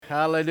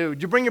Hallelujah.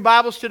 Did you bring your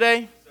Bibles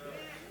today?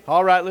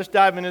 All right, let's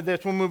dive into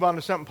this. We'll move on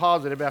to something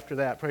positive after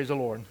that. Praise the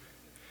Lord.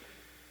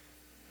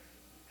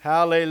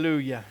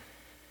 Hallelujah.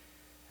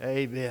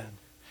 Amen.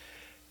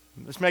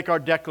 Let's make our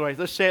declaration.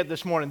 Let's say it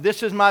this morning.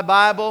 This is my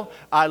Bible.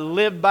 I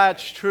live by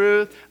its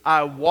truth.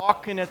 I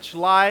walk in its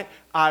light.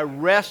 I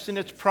rest in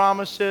its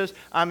promises.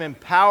 I'm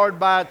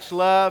empowered by its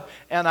love.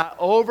 And I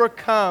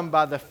overcome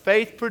by the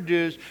faith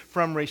produced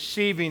from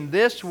receiving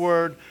this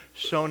word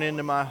sown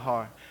into my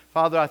heart.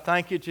 Father, I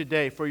thank you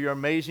today for your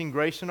amazing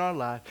grace in our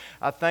life.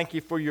 I thank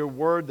you for your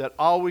word that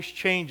always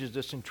changes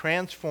us and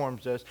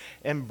transforms us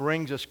and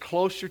brings us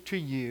closer to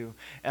you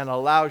and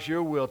allows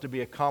your will to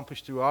be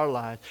accomplished through our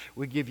lives.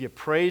 We give you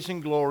praise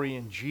and glory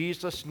in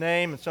Jesus'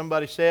 name. And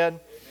somebody said,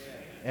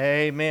 Amen.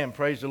 Amen.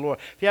 Praise the Lord.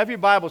 If you have your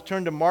Bibles,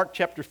 turn to Mark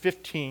chapter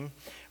 15.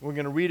 We're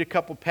going to read a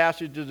couple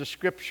passages of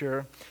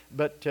Scripture.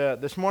 But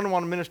this morning I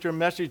want to minister a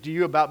message to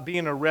you about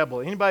being a rebel.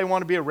 Anybody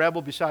want to be a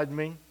rebel besides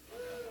me?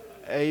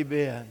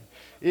 Amen.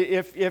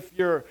 If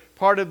you're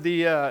part of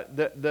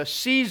the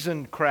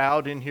seasoned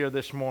crowd in here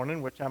this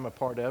morning, which I'm a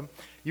part of,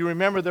 you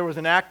remember there was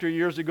an actor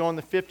years ago in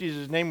the 50s,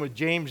 his name was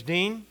James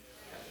Dean,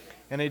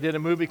 and he did a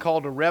movie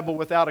called A Rebel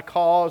Without a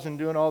Cause and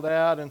doing all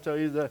that, and so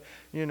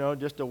he's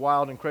just a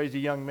wild and crazy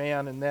young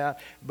man and that.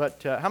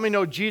 But how many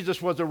know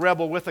Jesus was a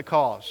rebel with a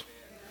cause?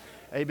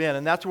 Amen.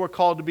 And that's what we're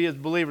called to be as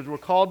believers. We're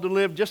called to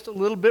live just a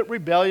little bit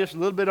rebellious, a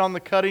little bit on the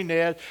cutting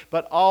edge,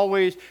 but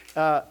always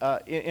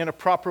in a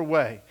proper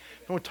way.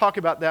 And we'll talk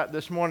about that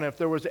this morning. If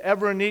there was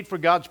ever a need for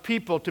God's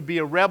people to be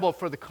a rebel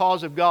for the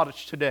cause of God,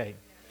 it's today.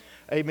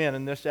 Amen,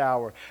 in this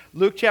hour.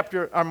 Mark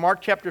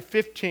chapter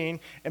 15,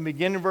 and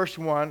begin in verse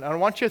 1. I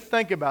want you to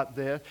think about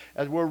this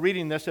as we're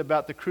reading this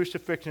about the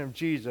crucifixion of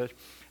Jesus,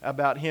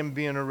 about him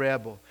being a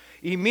rebel.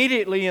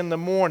 Immediately in the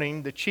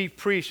morning, the chief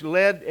priests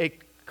led a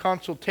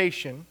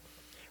consultation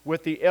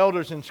with the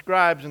elders and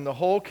scribes and the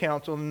whole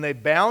council, and they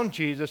bound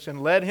Jesus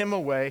and led him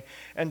away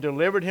and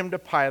delivered him to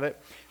Pilate.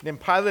 Then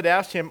Pilate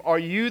asked him, "Are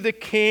you the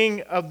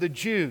king of the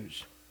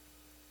Jews?"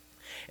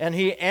 And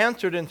he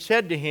answered and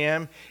said to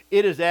him,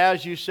 "It is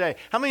as you say."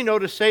 How many know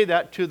to say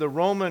that to the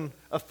Roman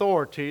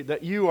authority,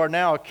 that you are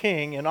now a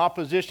king in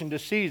opposition to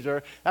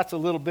Caesar? That's a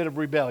little bit of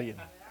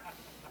rebellion.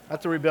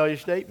 That's a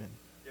rebellious statement.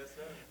 Yes,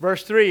 sir.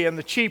 Verse 3, and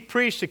the chief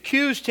priests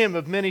accused him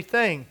of many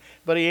things,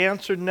 but he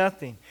answered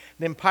nothing.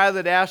 Then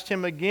Pilate asked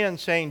him again,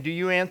 saying, "Do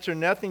you answer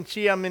nothing?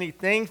 See how many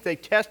things they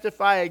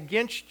testify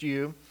against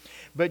you."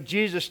 But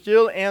Jesus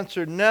still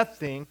answered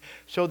nothing,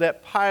 so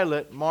that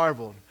Pilate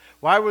marveled.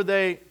 Why were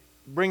they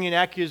bringing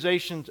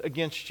accusations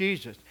against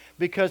Jesus?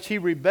 Because he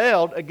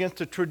rebelled against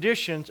the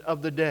traditions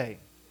of the day.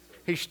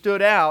 He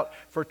stood out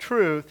for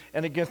truth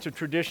and against the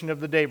tradition of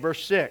the day.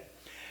 Verse 6.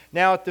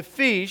 Now at the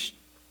feast,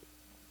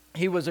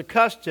 he was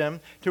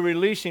accustomed to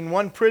releasing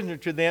one prisoner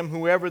to them,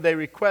 whoever they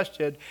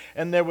requested.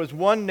 And there was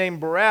one named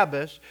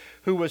Barabbas,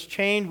 who was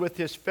chained with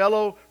his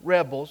fellow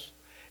rebels,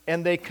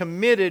 and they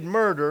committed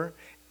murder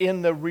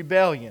in the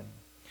rebellion.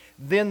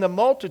 Then the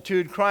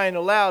multitude, crying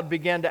aloud,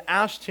 began to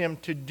ask him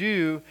to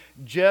do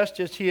just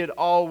as he had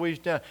always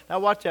done. Now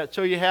watch that.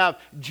 So you have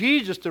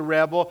Jesus the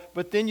rebel,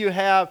 but then you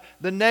have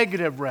the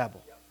negative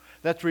rebel.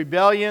 That's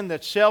rebellion,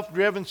 that's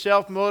self-driven,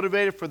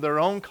 self-motivated for their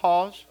own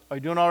cause. Are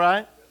you doing all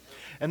right?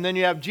 And then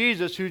you have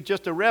Jesus, who's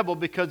just a rebel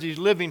because he's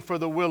living for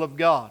the will of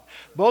God.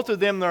 Both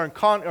of them are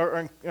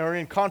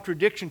in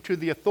contradiction to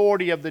the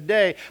authority of the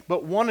day,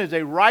 but one is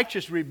a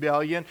righteous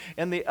rebellion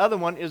and the other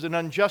one is an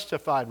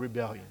unjustified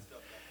rebellion.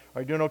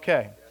 Are you doing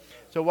okay?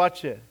 So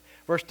watch this.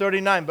 Verse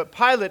 39, but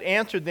Pilate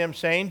answered them,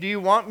 saying, "Do you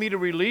want me to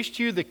release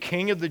to you the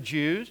king of the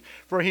Jews?"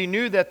 For he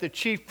knew that the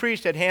chief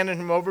priest had handed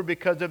him over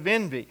because of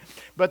envy.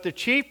 But the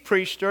chief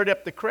priest stirred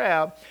up the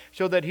crowd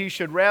so that he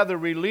should rather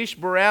release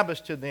Barabbas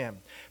to them.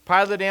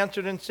 Pilate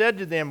answered and said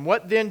to them,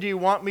 "What then do you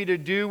want me to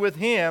do with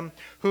him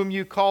whom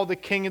you call the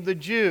king of the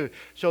Jews?"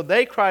 So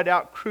they cried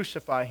out,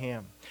 "Crucify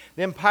him."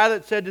 Then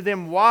Pilate said to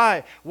them,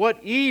 "Why? What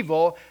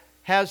evil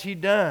has he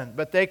done?"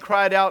 But they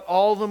cried out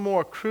all the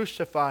more,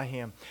 "Crucify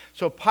him."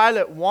 So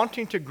Pilate,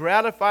 wanting to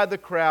gratify the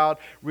crowd,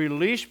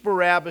 released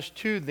Barabbas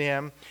to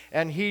them,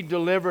 and he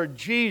delivered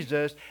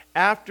Jesus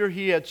after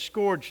he had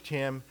scourged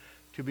him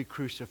to be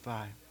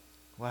crucified.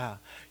 Wow.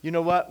 You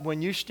know what?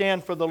 When you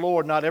stand for the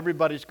Lord, not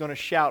everybody's going to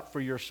shout for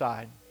your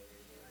side.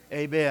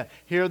 Amen.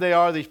 Here they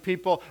are. These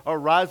people are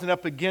rising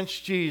up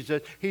against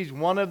Jesus. He's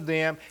one of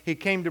them. He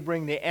came to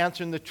bring the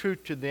answer and the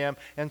truth to them.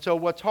 And so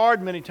what's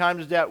hard many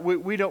times is that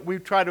we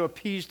try to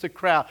appease the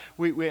crowd.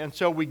 And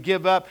so we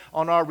give up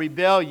on our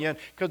rebellion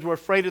because we're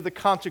afraid of the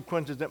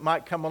consequences that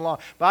might come along.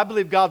 But I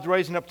believe God's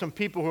raising up some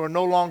people who are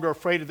no longer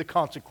afraid of the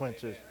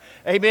consequences.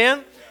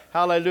 Amen?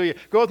 Hallelujah.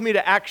 Go with me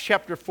to Acts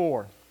chapter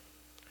 4.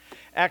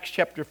 Acts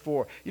chapter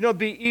 4. You know, it'd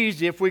be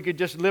easy if we could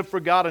just live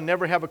for God and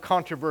never have a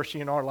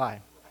controversy in our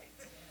life.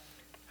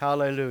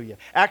 Hallelujah.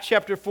 Acts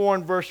chapter 4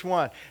 and verse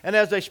 1. And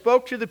as they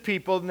spoke to the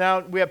people,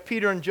 now we have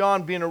Peter and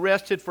John being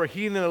arrested for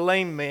healing a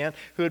lame man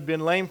who had been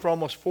lame for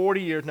almost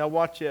 40 years. Now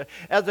watch this.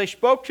 As they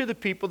spoke to the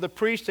people, the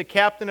priest, the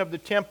captain of the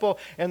temple,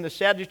 and the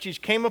Sadducees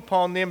came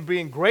upon them,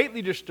 being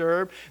greatly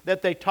disturbed,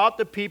 that they taught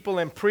the people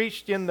and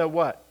preached in the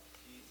what?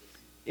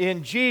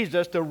 in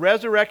Jesus, the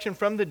resurrection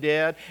from the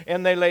dead,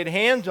 and they laid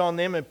hands on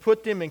them and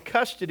put them in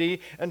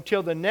custody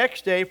until the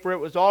next day, for it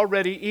was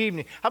already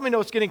evening. How many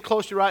know it's getting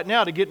closer right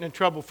now to getting in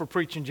trouble for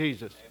preaching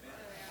Jesus?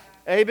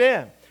 Amen.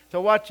 Amen. So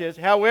watch this.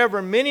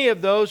 However, many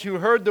of those who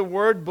heard the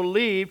word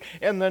believed,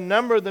 and the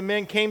number of the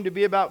men came to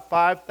be about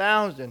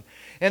 5,000.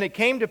 And it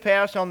came to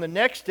pass on the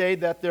next day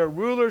that their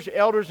rulers,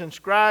 elders, and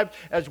scribes,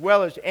 as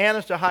well as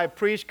Annas the high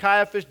priest,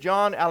 Caiaphas,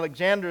 John,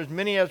 Alexander, as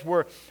many as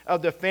were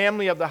of the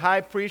family of the high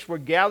priest, were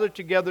gathered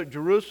together at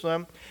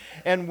Jerusalem.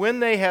 And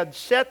when they had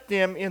set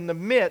them in the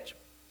midst,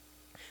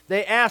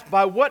 they asked,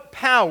 by what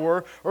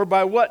power or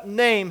by what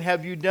name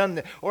have you done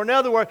this? Or in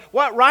other words,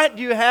 what right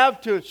do you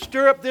have to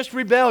stir up this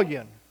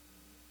rebellion?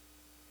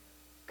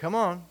 Come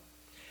on.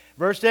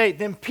 Verse 8,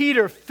 then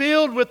Peter,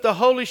 filled with the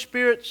Holy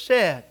Spirit,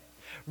 said,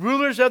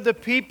 rulers of the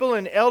people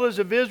and elders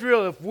of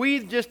Israel, if we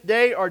this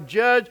day are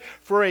judged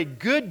for a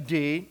good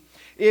deed,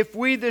 if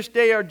we this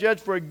day are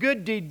judged for a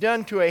good deed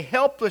done to a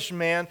helpless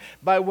man,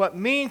 by what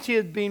means he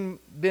has been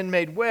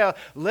made well,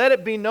 let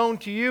it be known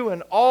to you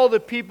and all the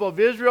people of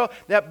Israel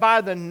that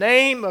by the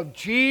name of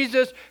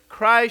Jesus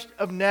Christ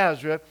of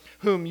Nazareth,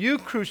 whom you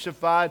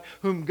crucified,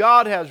 whom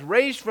God has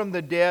raised from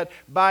the dead,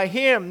 by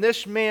him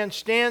this man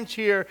stands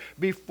here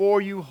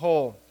before you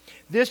whole.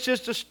 This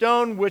is the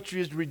stone which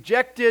was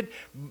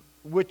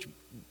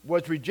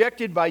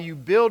rejected by you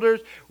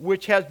builders,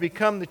 which has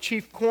become the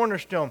chief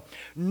cornerstone.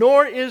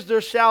 Nor is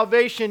there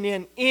salvation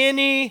in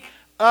any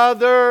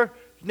other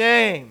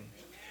name.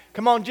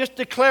 Come on, just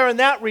declaring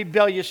that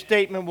rebellious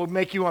statement will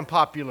make you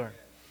unpopular.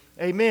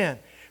 Amen.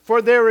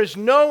 For there is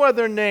no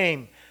other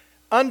name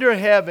under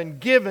heaven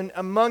given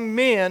among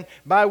men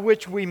by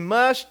which we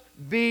must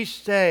be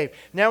saved.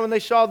 Now when they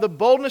saw the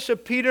boldness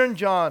of Peter and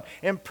John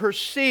and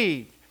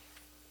perceived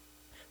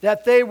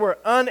that they were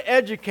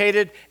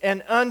uneducated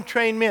and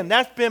untrained men.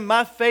 That's been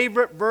my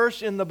favorite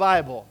verse in the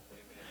Bible.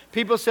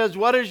 People says,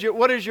 what is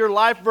your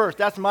life verse?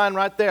 That's mine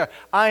right there.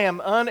 I am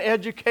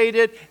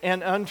uneducated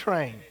and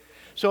untrained.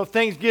 So if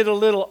things get a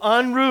little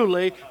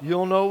unruly,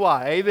 you'll know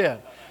why. Amen.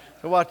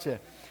 So watch this.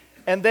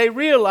 And they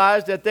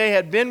realized that they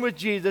had been with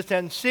Jesus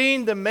and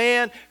seen the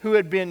man who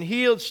had been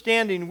healed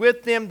standing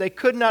with them. They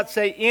could not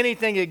say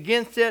anything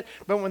against it,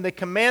 but when they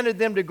commanded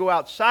them to go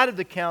outside of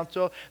the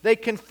council, they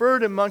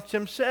conferred amongst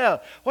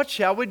themselves, what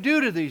shall we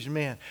do to these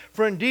men?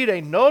 For indeed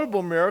a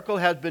notable miracle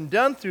has been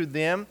done through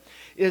them,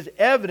 is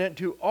evident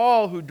to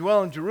all who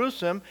dwell in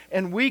Jerusalem,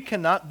 and we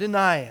cannot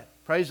deny it.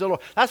 Praise the Lord.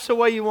 That's the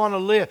way you want to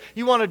live.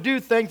 You want to do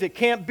things that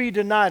can't be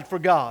denied for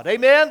God.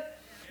 Amen?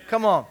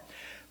 Come on.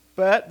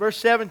 But, verse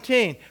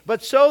 17,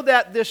 but so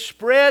that this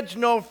spreads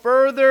no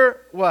further,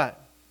 what?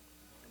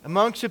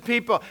 Amongst the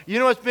people. You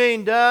know what's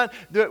being done?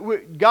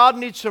 God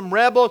needs some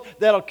rebels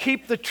that'll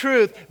keep the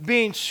truth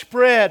being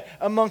spread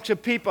amongst the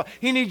people.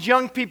 He needs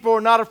young people who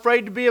are not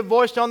afraid to be a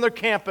voice on their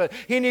campus.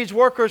 He needs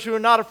workers who are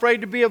not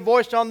afraid to be a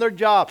voice on their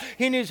job.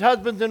 He needs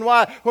husbands and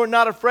wives who are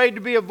not afraid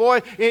to be a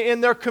voice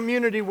in their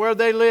community where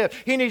they live.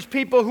 He needs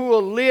people who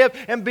will live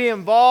and be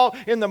involved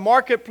in the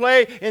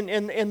marketplace,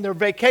 in their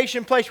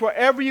vacation place,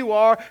 wherever you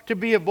are, to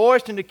be a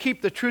voice and to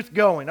keep the truth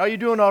going. Are you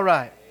doing all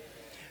right?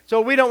 So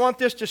we don't want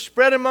this to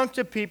spread amongst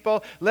the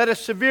people. Let us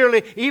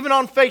severely, even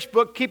on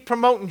Facebook, keep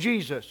promoting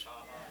Jesus.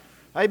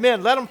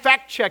 Amen. Let them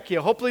fact check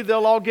you. Hopefully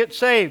they'll all get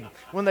saved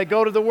when they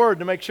go to the Word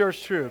to make sure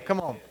it's true.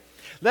 Come on.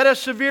 Let us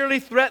severely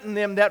threaten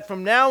them that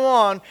from now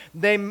on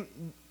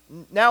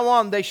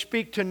they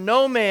speak to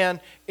no man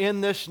in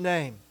this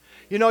name.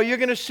 You know, you're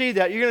going to see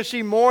that. You're going to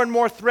see more and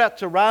more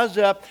threats arise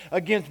up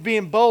against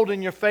being bold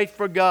in your faith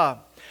for God.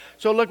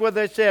 So look what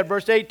they said.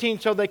 Verse 18,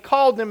 so they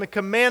called them and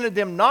commanded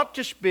them not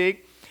to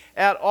speak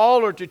at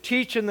all or to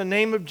teach in the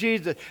name of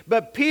Jesus.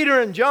 But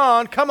Peter and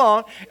John, come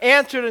on,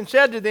 answered and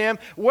said to them,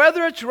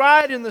 whether it's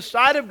right in the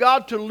sight of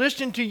God to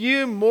listen to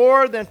you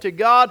more than to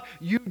God,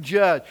 you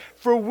judge.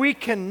 For we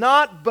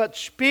cannot but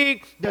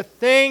speak the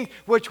things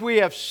which we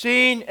have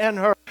seen and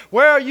heard.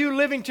 Where are you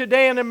living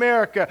today in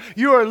America?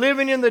 You are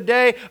living in the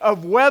day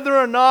of whether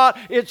or not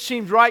it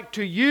seems right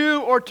to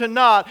you or to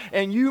not,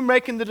 and you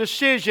making the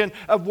decision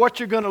of what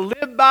you're going to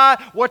live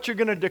by, what you're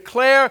going to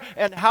declare,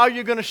 and how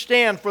you're going to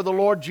stand for the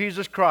Lord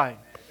Jesus Christ.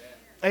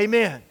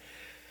 Amen.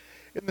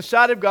 In the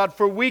sight of God,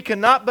 for we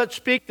cannot but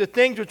speak the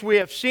things which we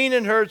have seen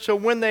and heard. So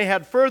when they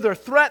had further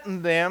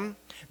threatened them,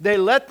 they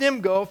let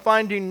them go,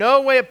 finding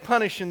no way of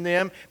punishing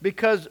them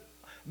because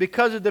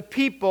of the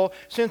people,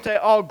 since they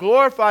all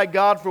glorified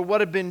God for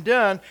what had been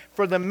done.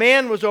 For the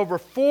man was over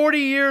 40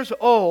 years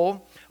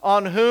old,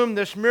 on whom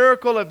this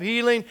miracle of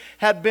healing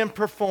had been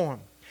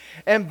performed.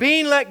 And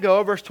being let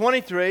go, verse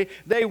 23,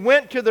 they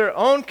went to their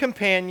own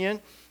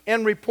companion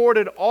and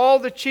reported all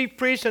the chief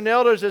priests and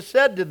elders had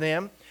said to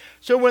them.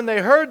 So when they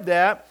heard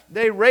that,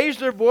 they raised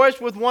their voice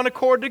with one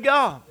accord to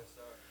God.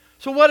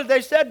 So what did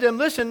they say to them?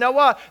 Listen, now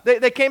what?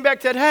 They came back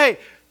and said, hey,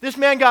 this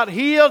man got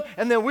healed,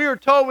 and then we were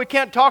told we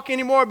can't talk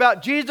anymore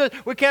about Jesus.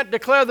 We can't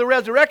declare the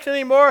resurrection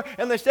anymore.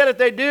 And they said if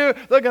they do,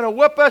 they're going to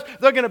whip us.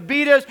 They're going to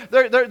beat us.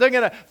 They're going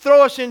to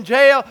throw us in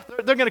jail.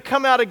 They're going to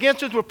come out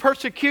against us with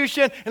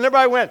persecution. And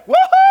everybody went,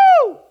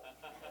 woohoo!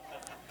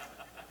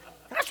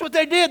 That's That's what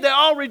they did. They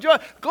all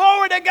rejoiced.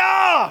 Glory to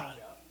God.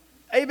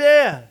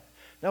 Amen.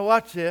 Now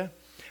watch this.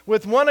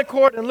 With one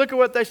accord, and look at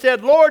what they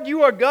said. Lord,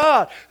 you are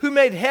God who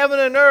made heaven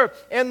and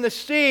earth and the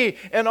sea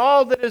and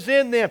all that is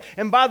in them.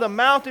 And by the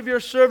mouth of your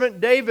servant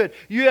David,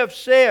 you have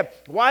said,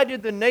 why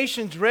did the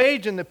nations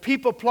rage and the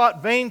people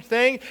plot vain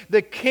things?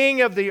 The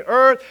kings of the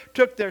earth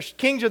took their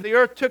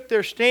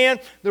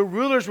stand. The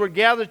rulers were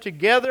gathered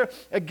together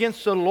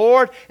against the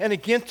Lord and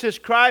against his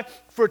cry.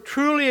 For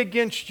truly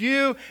against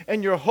you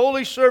and your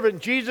holy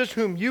servant Jesus,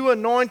 whom you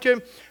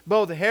anointed,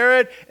 both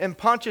Herod and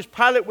Pontius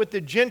Pilate with the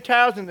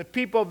Gentiles and the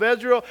people of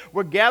Israel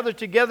were gathered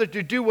together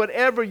to do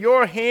whatever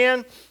your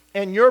hand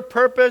and your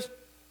purpose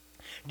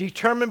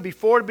determined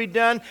before to be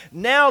done.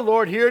 Now,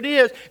 Lord, here it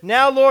is.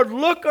 Now, Lord,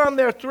 look on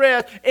their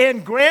threats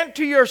and grant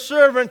to your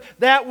servant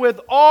that with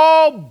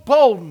all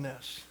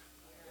boldness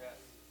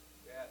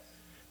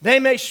they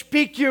may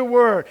speak your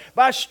word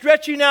by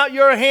stretching out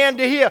your hand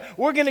to heal.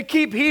 We're going to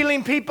keep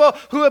healing people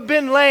who have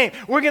been lame.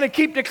 We're going to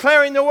keep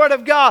declaring the word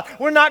of God.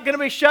 We're not going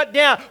to be shut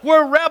down.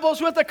 We're rebels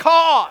with a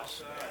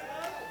cause.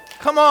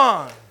 Come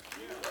on.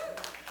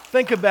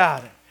 Think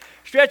about it.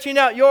 Stretching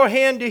out your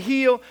hand to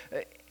heal,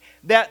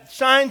 that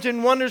signs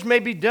and wonders may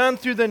be done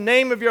through the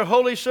name of your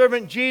holy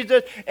servant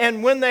Jesus.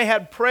 And when they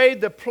had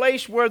prayed, the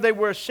place where they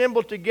were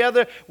assembled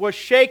together was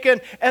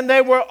shaken, and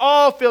they were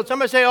all filled.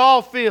 Somebody say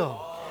all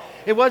filled.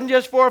 It wasn't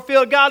just for a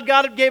field. God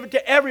gave it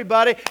to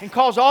everybody and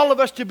calls all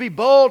of us to be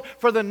bold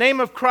for the name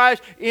of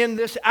Christ in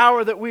this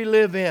hour that we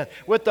live in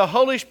with the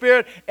Holy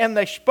Spirit. And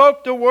they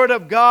spoke the word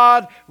of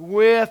God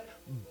with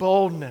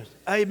boldness.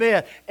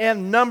 Amen.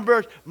 And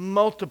numbers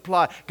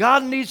multiply.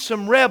 God needs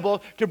some rebels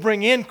to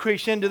bring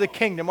increase into the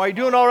kingdom. Are you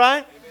doing all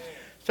right? Amen.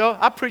 So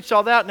I preached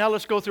all that. Now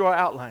let's go through our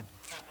outline.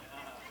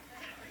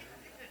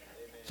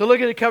 So look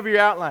at the cover of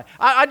your outline.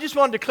 I just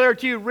want to declare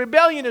to you,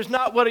 rebellion is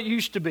not what it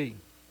used to be.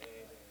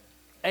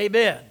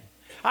 Amen.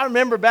 I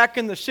remember back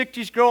in the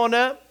 60s growing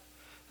up.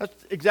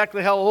 That's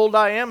exactly how old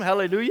I am.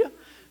 Hallelujah.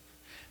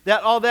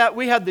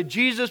 We had the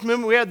Jesus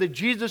movement. We had the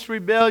Jesus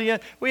rebellion.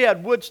 We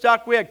had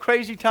Woodstock. We had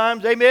crazy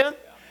times. Amen.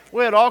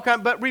 We had all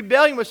kinds. But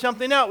rebellion was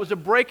something else. It was a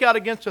breakout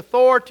against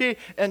authority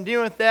and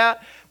dealing with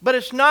that. But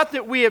it's not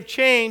that we have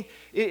changed.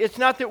 It's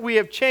not that we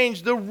have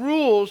changed the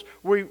rules.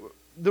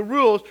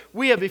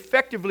 We have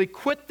effectively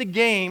quit the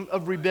game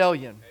of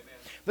rebellion.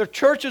 The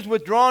church is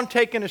withdrawn,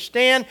 taking a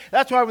stand.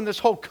 That's why when this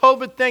whole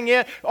COVID thing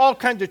hit, all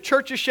kinds of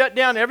churches shut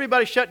down,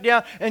 everybody shut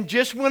down, and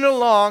just went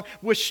along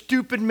with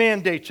stupid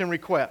mandates and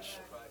requests.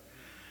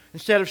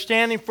 Instead of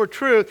standing for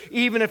truth,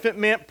 even if it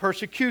meant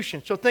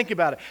persecution. So think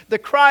about it. The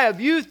cry of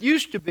youth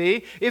used to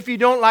be, if you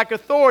don't like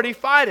authority,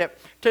 fight it.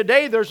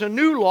 Today there's a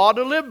new law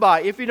to live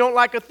by. If you don't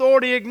like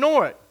authority,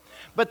 ignore it.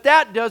 But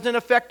that doesn't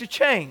affect a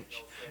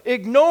change.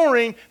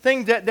 Ignoring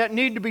things that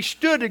need to be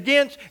stood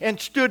against and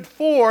stood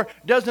for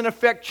doesn't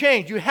affect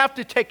change. You have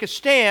to take a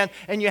stand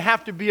and you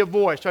have to be a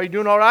voice. Are you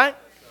doing all right?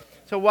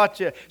 So watch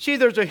it. See,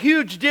 there's a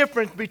huge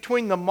difference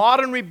between the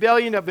modern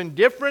rebellion of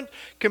indifference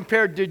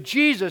compared to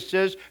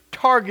Jesus'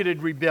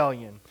 targeted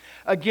rebellion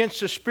against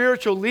the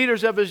spiritual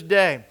leaders of his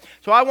day.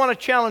 So I want to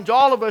challenge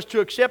all of us to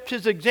accept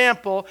his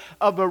example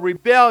of a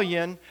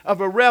rebellion,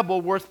 of a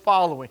rebel worth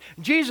following.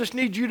 Jesus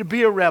needs you to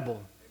be a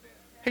rebel.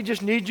 He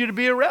just needs you to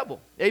be a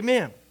rebel.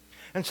 Amen.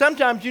 And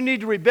sometimes you need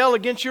to rebel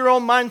against your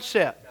own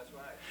mindset. That's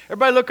right.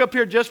 Everybody look up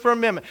here just for a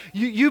minute.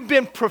 You've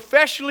been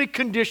professionally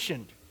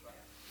conditioned.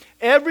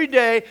 Every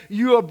day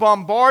you are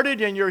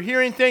bombarded and you're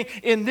hearing things.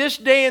 In this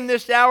day and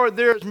this hour,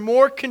 there's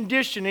more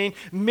conditioning,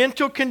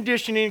 mental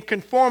conditioning,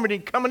 conformity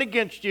coming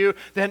against you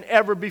than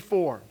ever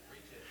before.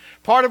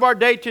 Part of our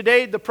day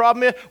today, the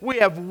problem is we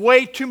have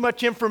way too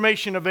much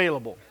information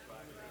available.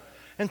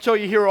 And so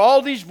you hear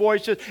all these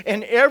voices,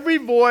 and every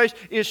voice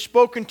is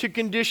spoken to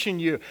condition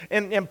you.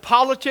 And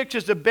politics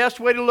is the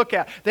best way to look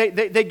at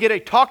it. They get a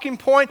talking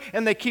point,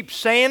 and they keep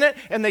saying it,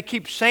 and they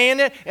keep saying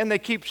it, and they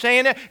keep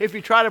saying it. If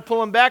you try to pull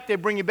them back, they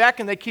bring you back,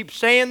 and they keep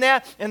saying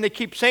that, and they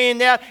keep saying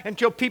that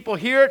until people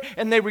hear it,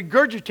 and they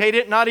regurgitate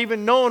it, not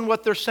even knowing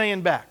what they're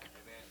saying back.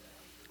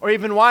 Or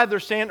even why they're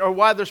saying it, or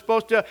why they're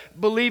supposed to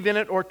believe in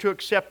it or to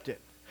accept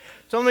it.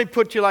 So let me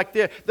put you like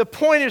this. The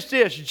point is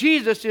this.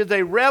 Jesus is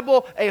a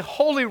rebel, a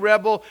holy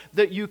rebel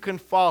that you can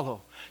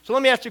follow. So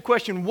let me ask you a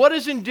question. What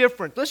is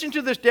indifference? Listen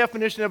to this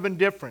definition of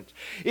indifference.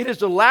 It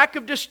is a lack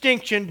of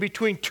distinction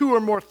between two or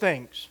more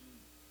things.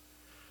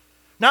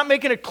 Not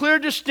making a clear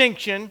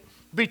distinction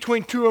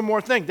between two or more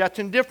things. That's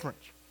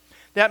indifference.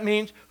 That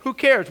means, who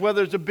cares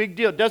whether it's a big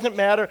deal? It doesn't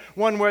matter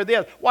one way or the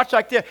other. Watch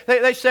like this.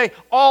 They say,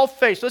 all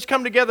faith. Let's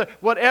come together,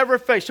 whatever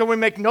faith. So we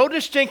make no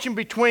distinction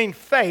between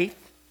faith.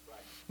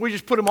 We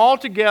just put them all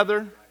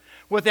together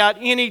without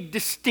any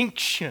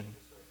distinction.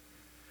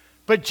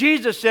 But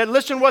Jesus said,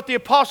 listen what the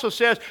apostle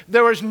says,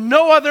 there is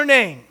no other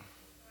name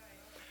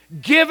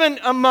given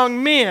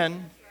among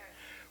men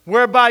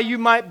whereby you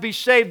might be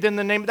saved in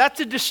the name. That's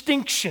a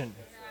distinction.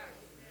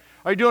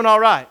 Are you doing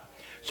all right?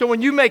 So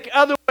when you make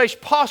other ways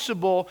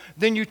possible,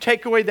 then you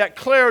take away that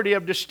clarity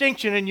of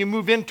distinction and you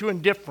move into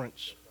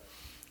indifference.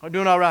 Are you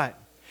doing all right?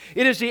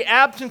 It is the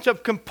absence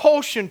of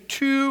compulsion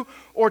to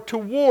or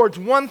towards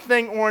one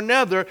thing or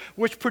another,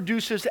 which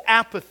produces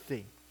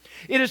apathy.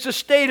 It is a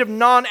state of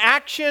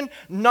non-action,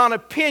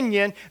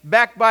 non-opinion,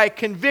 backed by a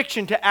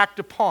conviction to act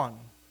upon.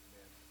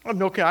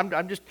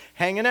 I'm just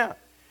hanging out.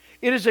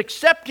 It is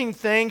accepting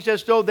things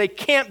as though they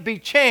can't be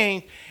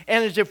changed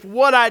and as if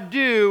what I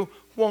do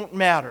won't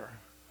matter.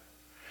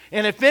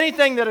 And if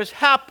anything that has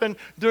happened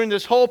during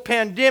this whole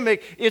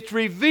pandemic, it's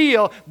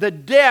revealed the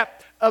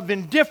depth of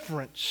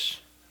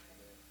indifference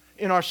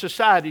in our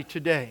society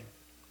today.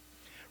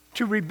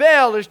 To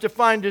rebel is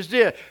defined as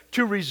this: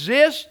 to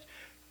resist,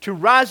 to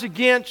rise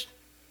against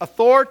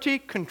authority,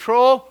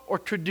 control, or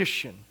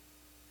tradition.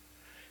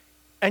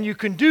 And you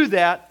can do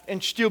that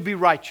and still be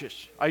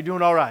righteous. Are you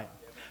doing all right?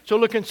 So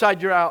look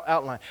inside your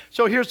outline.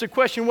 So here's the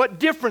question: what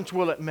difference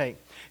will it make?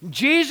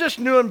 Jesus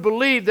knew and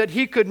believed that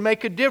he could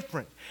make a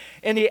difference,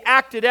 and he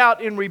acted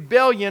out in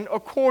rebellion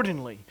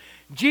accordingly.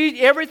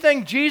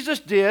 Everything Jesus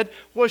did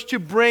was to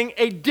bring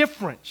a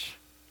difference.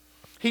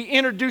 He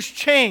introduced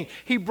change.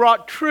 He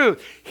brought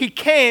truth. He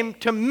came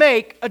to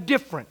make a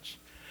difference.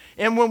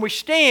 And when we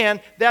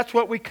stand, that's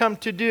what we come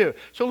to do.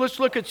 So let's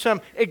look at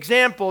some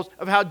examples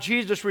of how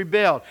Jesus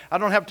rebelled. I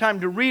don't have time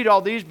to read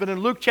all these, but in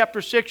Luke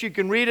chapter 6, you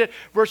can read it,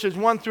 verses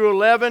 1 through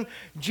 11.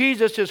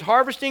 Jesus is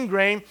harvesting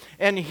grain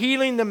and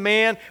healing the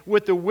man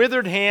with the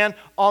withered hand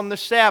on the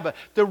Sabbath.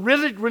 The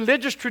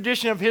religious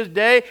tradition of his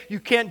day: you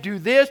can't do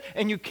this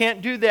and you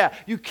can't do that.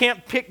 You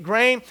can't pick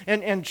grain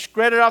and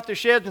spread it off the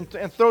sheds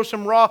and throw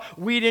some raw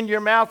wheat into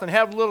your mouth and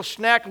have a little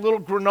snack, a little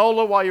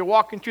granola while you're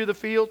walking through the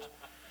fields.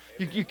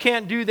 You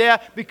can't do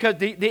that because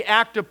the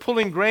act of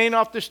pulling grain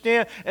off the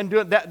stand and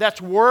doing that's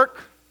work.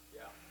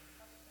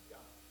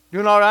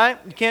 Doing all right?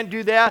 You can't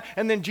do that.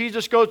 And then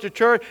Jesus goes to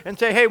church and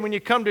say, hey, when you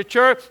come to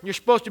church, you're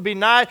supposed to be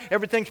nice.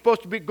 Everything's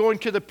supposed to be going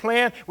to the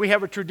plan. We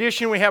have a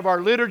tradition. We have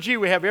our liturgy.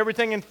 We have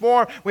everything in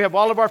form. We have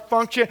all of our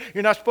function.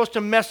 You're not supposed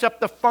to mess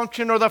up the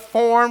function or the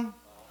form.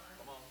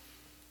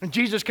 And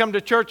Jesus comes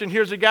to church, and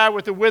here's a guy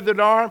with a withered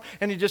arm,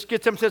 and he just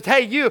gets up and says,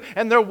 hey, you.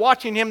 And they're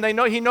watching him.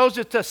 He knows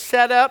it's a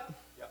setup.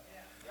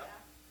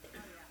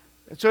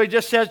 And so he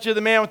just says to the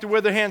man with the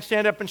withered hand,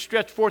 stand up and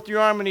stretch forth your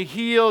arm, and he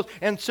heals.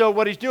 And so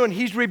what he's doing,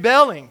 he's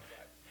rebelling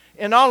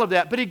in all of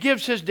that. But he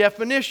gives his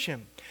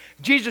definition.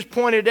 Jesus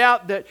pointed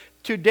out that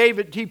to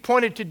David, he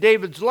pointed to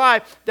David's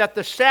life that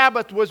the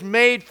Sabbath was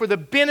made for the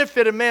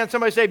benefit of man.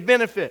 Somebody say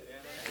benefit.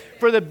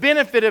 For the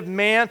benefit of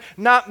man,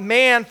 not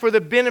man for the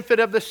benefit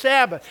of the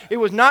Sabbath. It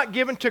was not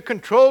given to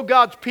control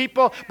God's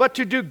people, but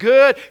to do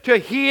good, to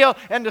heal,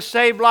 and to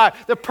save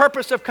life. The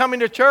purpose of coming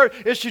to church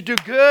is to do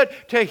good,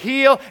 to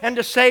heal, and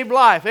to save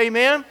life.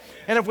 Amen?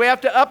 And if we have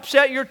to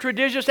upset your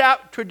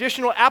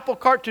traditional apple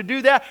cart to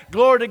do that,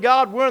 glory to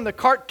God, we're in the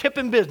cart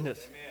tipping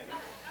business.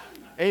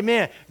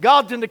 Amen.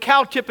 God's in the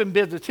cow tipping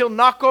business. He'll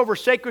knock over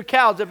sacred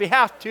cows if he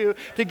has to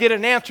get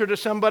an answer to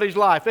somebody's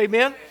life.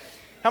 Amen?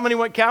 How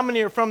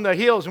many are from the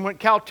hills and went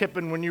cow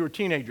tipping when you were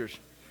teenagers?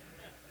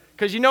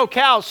 Because you know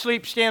cows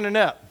sleep standing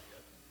up.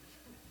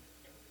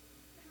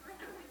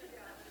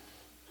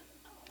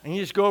 And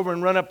you just go over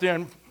and run up there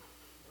and...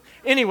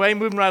 Anyway,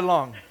 moving right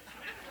along.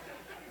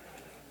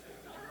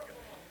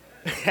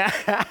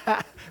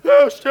 That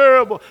was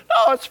terrible.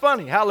 Oh, it's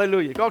funny.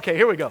 Hallelujah. Okay,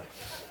 here we go.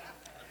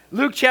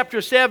 Luke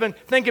chapter 7,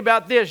 think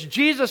about this.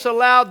 Jesus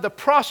allowed the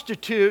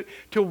prostitute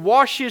to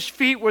wash his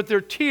feet with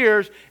her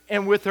tears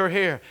and with her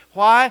hair.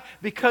 Why?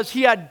 Because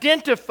he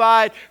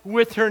identified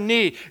with her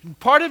need.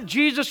 Part of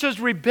Jesus'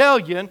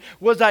 rebellion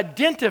was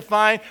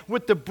identifying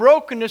with the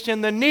brokenness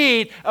and the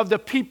need of the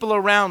people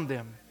around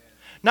them.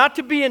 Not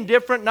to be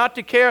indifferent, not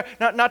to care,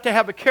 not to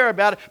have a care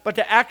about it, but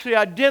to actually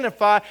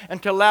identify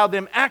and to allow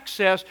them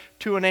access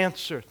to an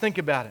answer. Think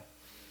about it.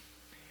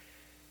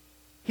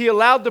 He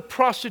allowed the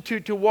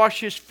prostitute to wash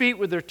his feet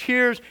with her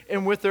tears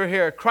and with her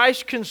hair.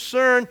 Christ's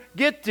concern,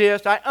 get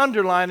this, I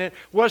underline it,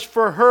 was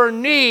for her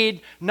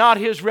need, not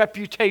his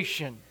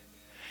reputation.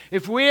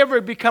 If we ever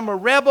become a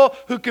rebel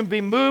who can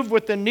be moved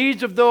with the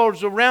needs of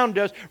those around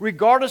us,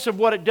 regardless of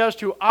what it does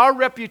to our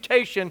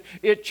reputation,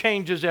 it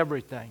changes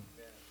everything.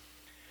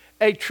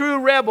 A true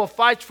rebel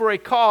fights for a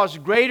cause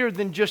greater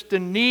than just the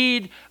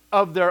need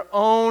of their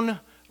own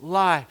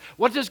life.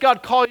 What does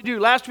God call you to do?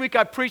 Last week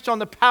I preached on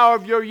the power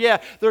of your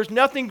yes. There's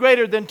nothing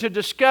greater than to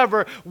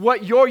discover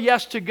what your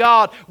yes to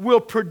God will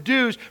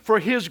produce for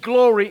his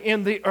glory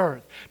in the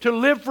earth. To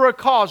live for a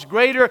cause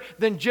greater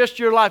than just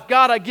your life.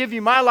 God, I give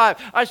you my life.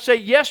 I say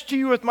yes to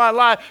you with my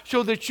life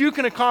so that you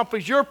can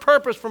accomplish your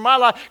purpose for my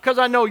life, because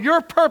I know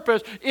your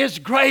purpose is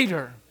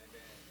greater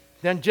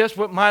than just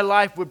what my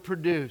life would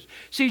produce.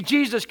 See,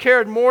 Jesus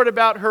cared more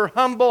about her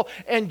humble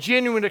and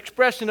genuine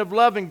expression of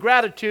love and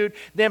gratitude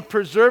than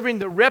preserving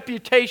the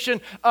reputation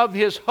of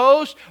his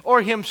host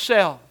or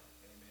himself.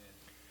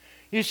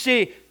 You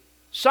see,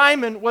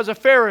 Simon was a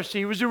Pharisee.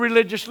 He was a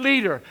religious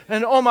leader.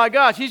 And oh my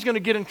gosh, he's going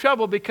to get in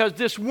trouble because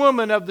this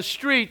woman of the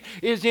street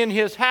is in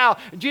his house.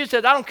 And Jesus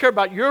said, I don't care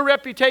about your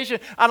reputation.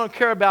 I don't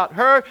care about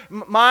her,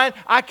 mine.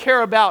 I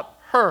care about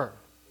her.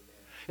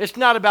 It's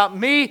not about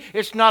me.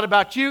 It's not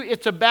about you.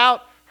 It's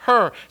about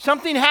her.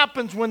 Something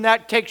happens when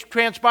that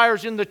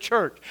transpires in the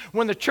church.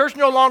 When the church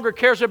no longer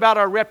cares about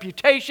our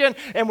reputation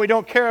and we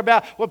don't care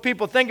about what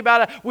people think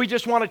about it, we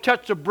just want to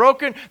touch the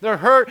broken, the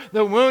hurt,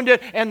 the wounded,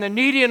 and the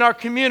needy in our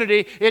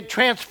community. It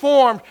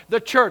transformed the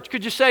church.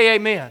 Could you say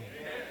amen?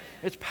 Amen.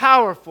 It's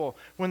powerful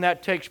when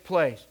that takes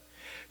place.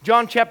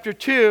 John chapter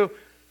 2,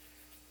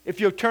 if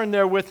you'll turn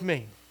there with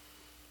me.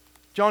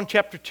 John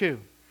chapter 2.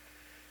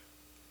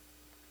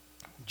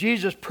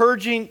 Jesus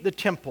purging the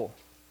temple.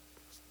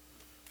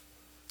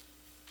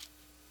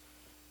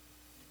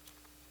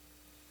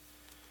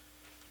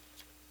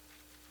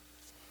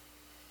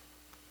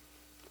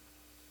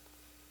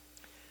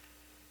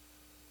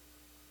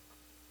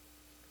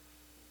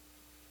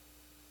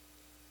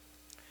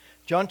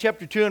 John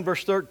chapter 2 and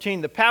verse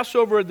 13. The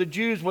Passover of the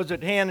Jews was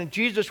at hand, and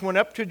Jesus went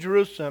up to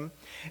Jerusalem,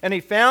 and he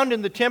found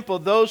in the temple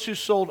those who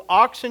sold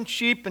oxen,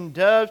 sheep, and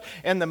doves,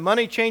 and the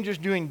money changers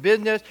doing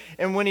business.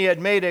 And when he had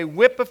made a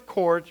whip of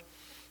cords,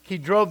 he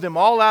drove them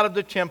all out of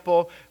the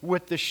temple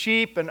with the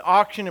sheep and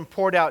oxen, and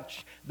poured out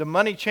the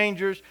money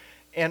changers,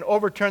 and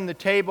overturned the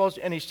tables.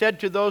 And he said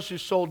to those who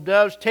sold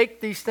doves,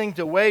 take these things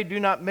away. Do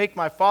not make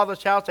my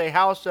Father's house a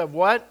house of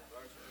what?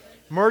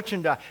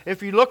 Merchandise.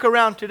 If you look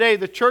around today,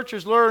 the church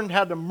has learned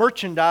how to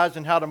merchandise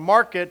and how to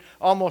market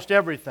almost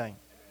everything.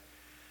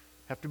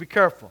 Have to be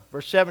careful.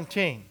 Verse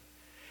 17.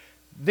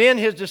 Then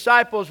his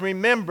disciples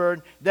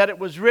remembered that it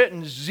was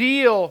written,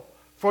 zeal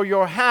for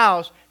your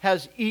house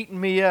has eaten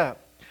me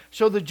up.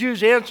 So the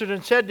Jews answered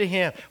and said to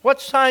him,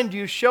 what sign do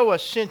you show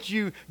us since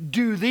you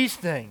do these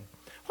things?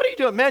 What are you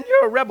doing? Man,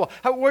 you're a rebel.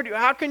 How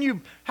do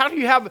you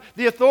have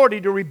the authority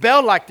to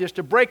rebel like this,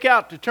 to break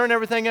out, to turn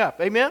everything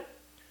up? Amen?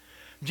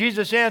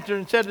 Jesus answered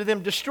and said to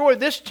them, destroy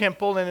this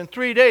temple, and in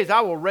 3 days I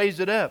will raise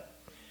it up.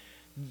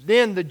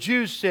 Then the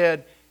Jews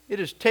said, it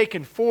has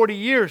taken 40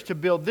 years to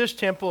build this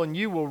temple, and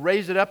you will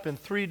raise it up in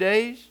 3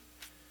 days?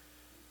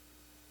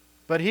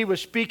 But he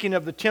was speaking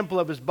of the temple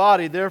of his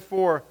body.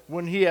 Therefore,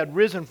 when he had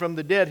risen from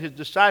the dead, his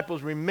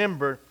disciples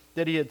remembered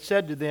that he had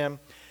said to them,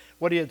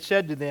 what he had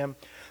said to them,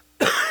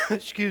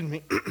 excuse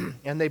me,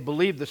 and they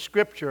believed the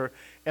scripture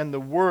and the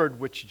word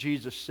which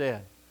Jesus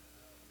said.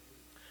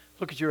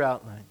 Look at your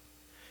outline.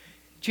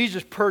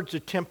 Jesus purged the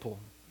temple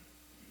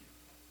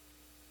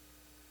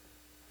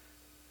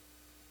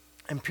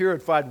and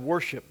purified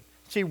worship.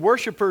 See,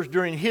 worshipers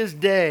during his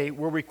day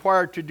were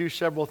required to do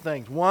several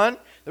things. One,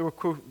 they were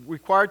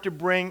required to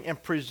bring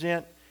and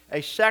present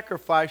a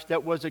sacrifice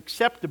that was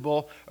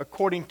acceptable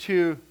according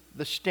to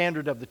the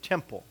standard of the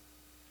temple.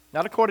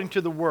 Not according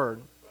to the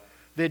word.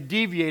 They had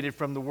deviated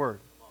from the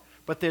word.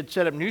 But they had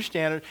set up new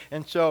standards,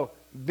 and so,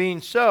 being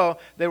so,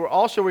 they were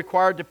also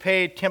required to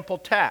pay temple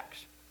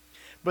tax.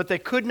 But they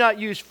could not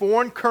use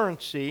foreign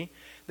currency.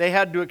 They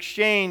had to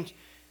exchange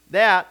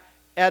that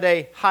at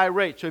a high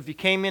rate. So if you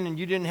came in and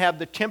you didn't have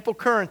the temple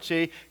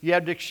currency, you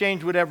had to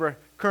exchange whatever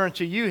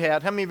currency you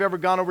had. How many have ever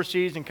gone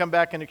overseas and come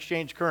back and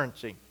exchanged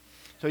currency?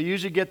 So you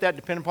usually get that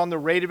depending upon the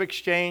rate of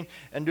exchange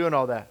and doing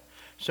all that.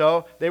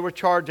 So they were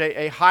charged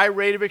a high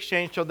rate of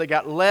exchange, so they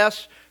got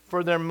less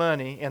for their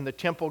money, and the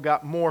temple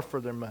got more for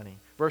their money.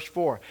 Verse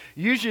 4.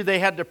 Usually they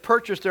had to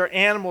purchase their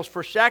animals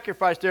for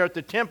sacrifice there at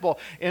the temple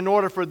in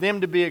order for them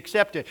to be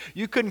accepted.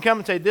 You couldn't come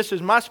and say, this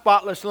is my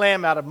spotless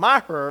lamb out of my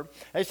herd.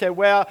 They said,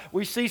 well,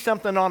 we see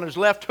something on his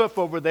left hoof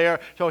over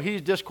there, so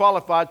he's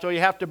disqualified, so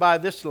you have to buy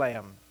this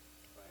lamb.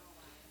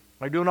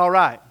 Are you doing all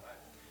right?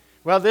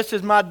 Well, this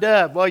is my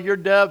dove. Well, your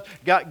dove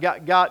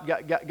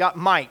got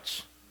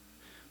mites.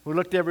 We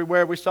looked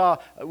everywhere.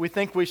 We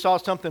think we saw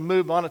something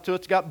move on it, so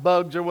it's got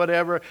bugs or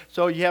whatever,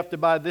 so you have to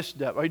buy this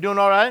dove. Are you doing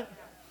all right?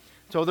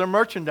 So they're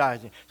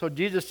merchandising. So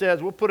Jesus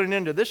says, we'll put an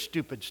end to this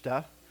stupid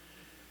stuff.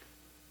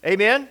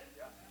 Amen?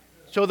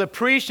 So the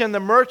priests and the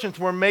merchants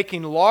were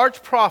making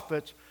large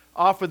profits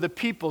off of the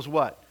people's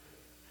what?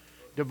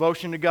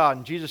 Devotion to God.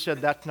 And Jesus said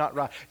that's not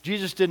right.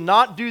 Jesus did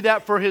not do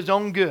that for his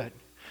own good.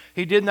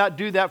 He did not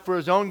do that for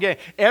his own gain.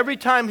 Every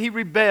time he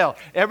rebelled,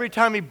 every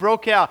time he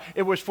broke out,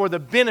 it was for the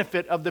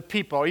benefit of the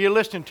people. Are you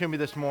listening to me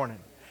this morning?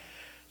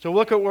 So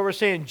look at what we're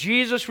saying.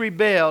 Jesus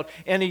rebelled,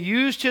 and he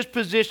used his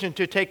position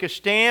to take a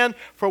stand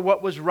for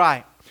what was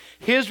right.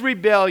 His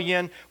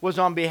rebellion was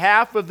on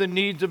behalf of the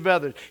needs of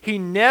others. He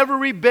never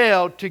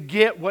rebelled to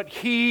get what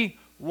he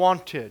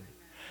wanted.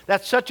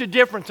 That's such a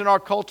difference in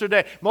our culture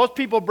today. Most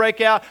people break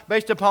out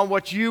based upon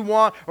what you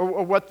want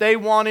or what they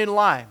want in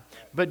life.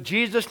 But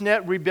Jesus'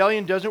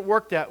 rebellion doesn't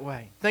work that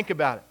way. Think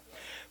about it.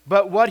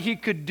 But what he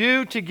could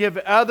do to give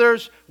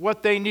others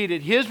what they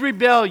needed. His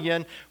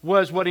rebellion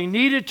was what he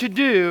needed to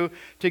do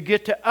to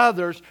get to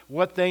others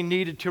what they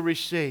needed to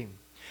receive.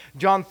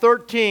 John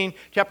 13,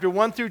 chapter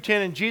 1 through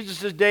 10, in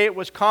Jesus' day it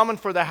was common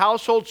for the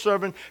household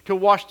servant to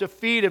wash the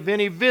feet of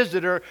any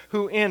visitor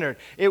who entered.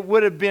 It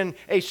would have been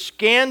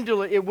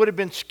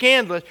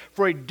scandalous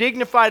for a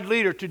dignified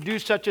leader to do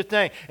such a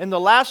thing. In the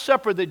Last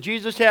Supper that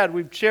Jesus had,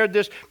 we've shared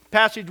this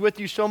passage with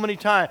you so many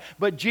times.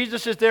 But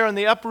Jesus is there in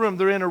the upper room.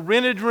 They're in a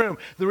rented room.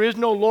 There is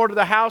no Lord of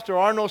the house. There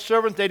are no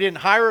servants. They didn't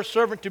hire a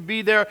servant to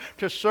be there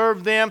to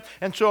serve them.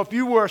 And so if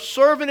you were a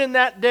servant in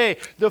that day,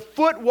 the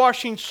foot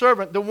washing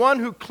servant, the one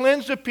who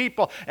cleansed the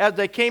people as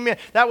they came in,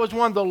 that was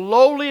one of the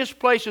lowliest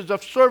places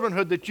of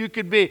servanthood that you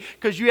could be,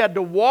 because you had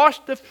to wash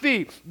the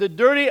feet, the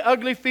dirty,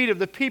 ugly feet of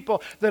the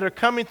people that are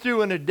coming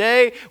through in a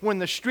day when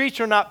the streets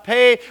are not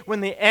paved,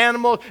 when the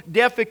animals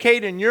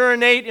defecate and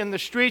urinate in the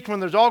streets, when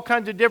there's all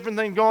kinds of different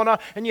things going on,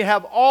 and you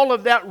have all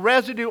of that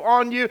residue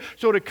on you.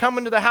 So to come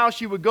into the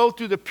house, you would go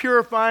through the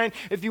purifying.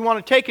 If you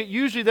want to take it,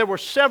 usually there were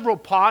several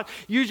pots.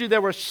 Usually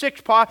there were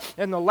 6 pots,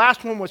 and the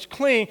last one was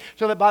clean,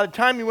 so that by the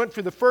time you went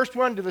through the first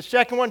one to the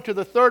second one to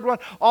the third one,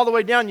 all the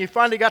way down, you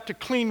finally got to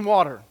clean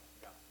water.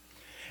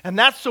 And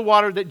that's the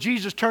water that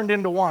Jesus turned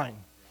into wine.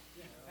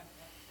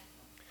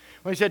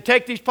 When he said,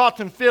 take these pots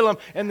and fill them,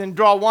 and then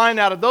draw wine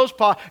out of those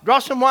pots. Draw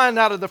some wine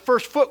out of the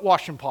first foot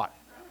washing pot.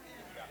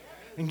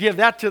 And give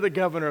that to the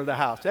governor of the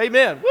house.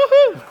 Amen.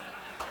 Woohoo!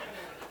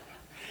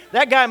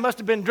 That guy must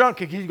have been drunk.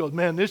 He goes,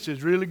 man, this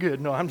is really good.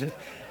 No, I'm just...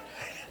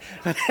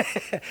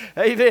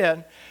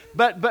 Amen.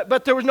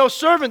 But there was no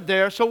servant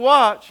there, so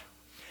watch.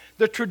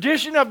 The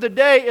tradition of the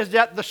day is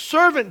that the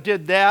servant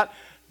did that,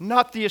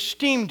 not the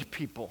esteemed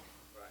people.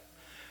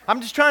 I'm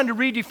just trying to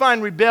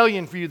redefine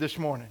rebellion for you this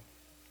morning.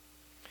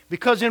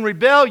 Because in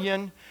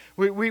rebellion,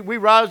 we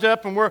rise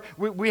up and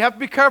we have to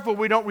be careful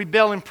we don't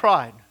rebel in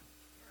pride.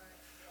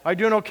 Are you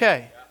doing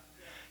okay?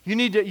 You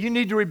need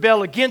to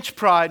rebel against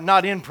pride,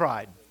 not in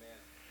pride.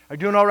 Are you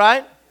doing all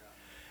right?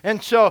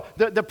 And so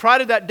the pride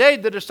of that day,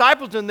 the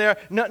disciples in there,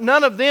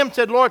 none of them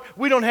said, Lord,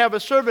 we don't have a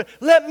servant.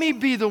 Let me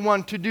be the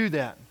one to do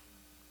that.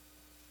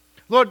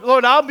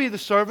 Lord, I'll be the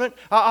servant.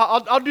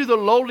 I'll do the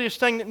lowliest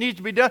thing that needs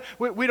to be done.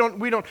 We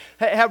don't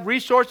have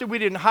resources. We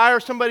didn't hire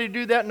somebody to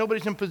do that.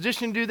 Nobody's in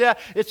position to do that.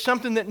 It's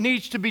something that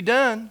needs to be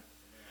done.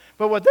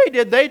 But what they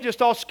did, they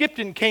just all skipped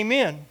it and came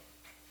in.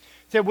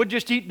 Said, we'll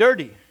just eat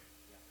dirty.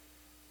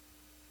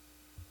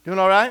 Doing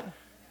all right?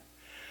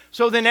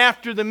 So then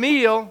after the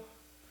meal,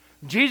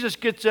 Jesus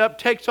gets up,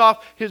 takes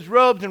off his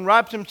robes and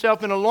wraps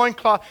himself in a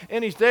loincloth,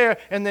 and he's there,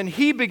 and then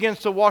he begins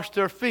to wash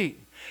their feet.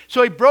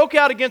 So he broke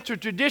out against the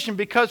tradition,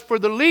 because for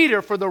the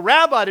leader, for the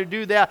rabbi to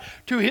do that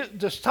to his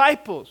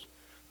disciples,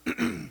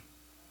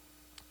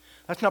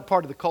 that's not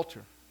part of the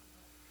culture.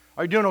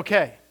 Are you doing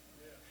okay?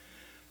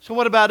 So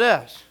what about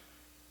us?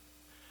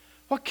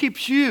 What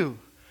keeps you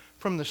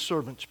from the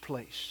servant's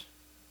place?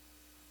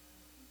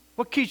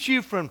 What keeps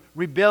you from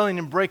rebelling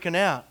and breaking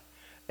out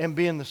and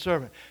being the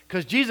servant?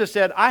 Because Jesus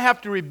said, I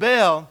have to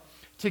rebel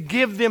to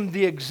give them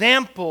the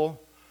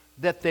example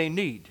that they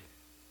need.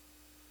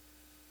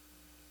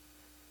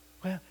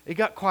 Well, it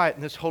got quiet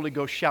in this Holy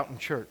Ghost shouting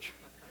church.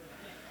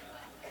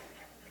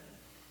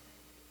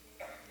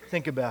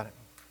 Think about it.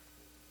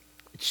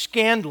 It's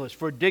scandalous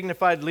for a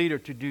dignified leader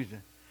to do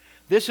that.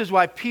 This is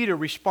why Peter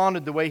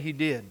responded the way he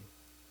did.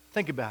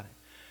 Think about it.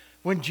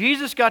 When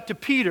Jesus got to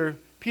Peter,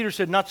 Peter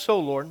said, not so,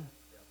 Lord.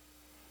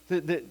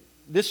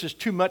 This is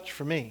too much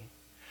for me.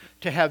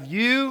 To have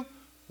you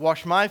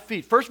wash my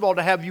feet. First of all,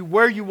 to have you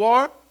where you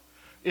are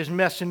is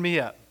messing me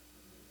up.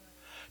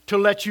 To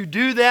let you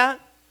do that,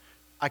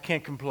 I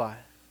can't comply.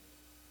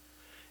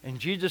 And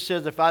Jesus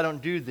says, if I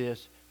don't do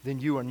this, then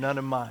you are none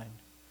of mine.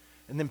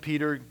 And then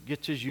Peter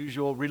gets his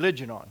usual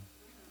religion on.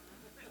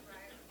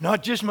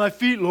 Not just my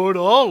feet, Lord,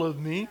 all of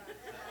me.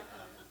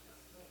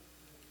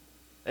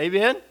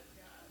 Amen?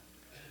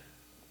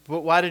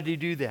 But why did he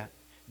do that?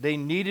 They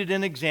needed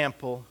an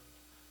example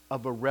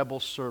of a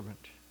rebel servant.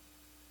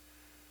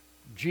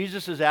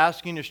 Jesus is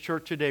asking his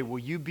church today, will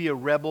you be a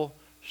rebel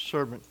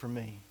servant for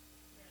me?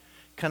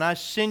 Can I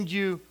send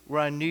you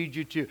where I need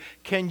you to?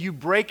 Can you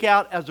break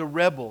out as a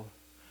rebel?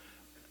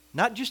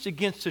 Not just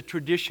against the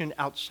tradition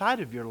outside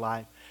of your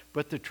life,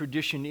 but the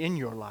tradition in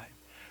your life.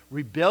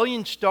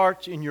 Rebellion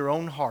starts in your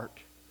own heart.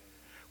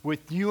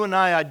 With you and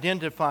I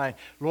identifying,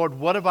 Lord,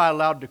 what have I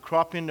allowed to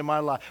crop into my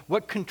life?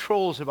 What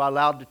controls have I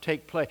allowed to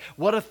take place?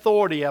 What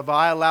authority have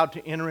I allowed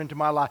to enter into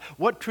my life?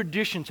 What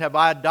traditions have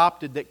I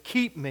adopted that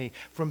keep me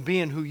from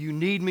being who you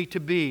need me to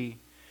be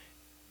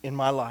in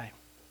my life?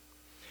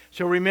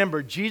 So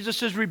remember,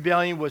 Jesus'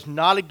 rebellion was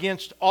not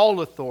against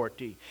all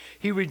authority.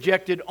 He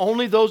rejected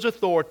only those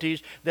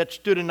authorities that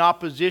stood in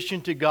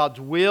opposition to God's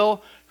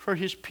will for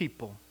his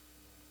people.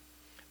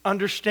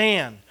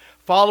 Understand,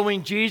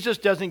 following Jesus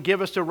doesn't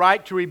give us the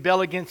right to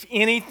rebel against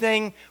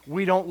anything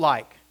we don't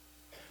like.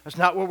 That's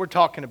not what we're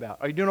talking about.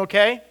 Are you doing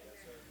okay?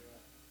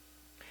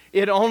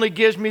 It only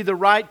gives me the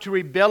right to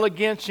rebel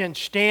against and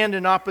stand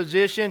in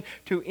opposition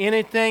to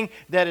anything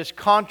that is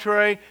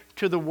contrary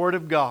to the Word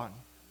of God.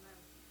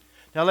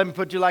 Now let me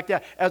put it like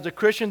that. As a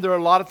Christian, there are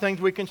a lot of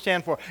things we can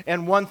stand for.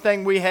 And one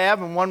thing we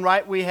have, and one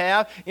right we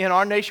have, in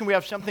our nation we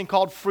have something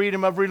called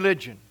freedom of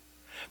religion.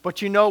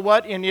 But you know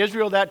what? In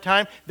Israel that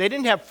time, they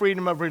didn't have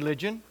freedom of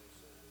religion.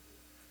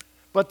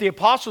 But the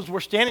apostles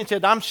were standing and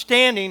said, I'm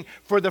standing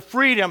for the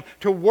freedom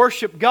to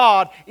worship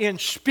God in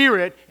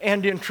spirit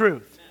and in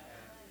truth.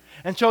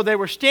 And so they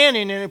were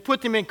standing, and it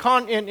put them in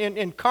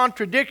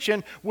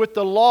contradiction with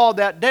the law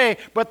that day,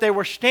 but they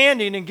were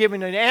standing and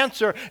giving an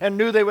answer and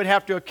knew they would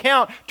have to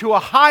account to a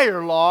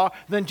higher law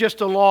than just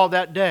the law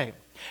that day.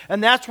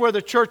 And that's where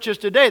the church is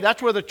today. That's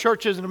where the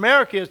church in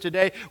America is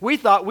today. We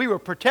thought we were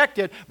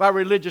protected by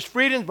religious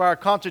freedoms, by our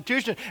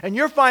Constitution, and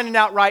you're finding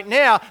out right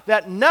now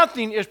that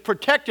nothing is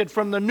protected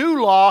from the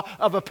new law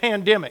of a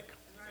pandemic.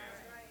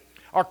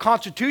 Our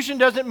Constitution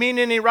doesn't mean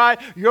any right.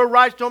 Your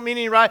rights don't mean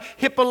any right.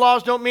 HIPAA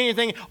laws don't mean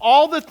anything.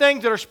 All the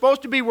things that are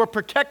supposed to be we're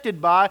protected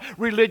by.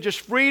 Religious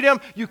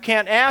freedom. You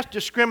can't ask.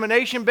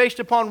 Discrimination based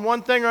upon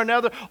one thing or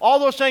another. All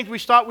those things we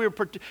thought we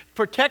were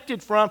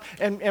protected from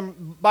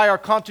and by our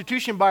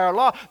Constitution, by our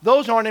law,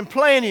 those aren't in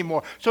play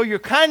anymore. So you're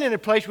kind of in a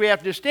place where you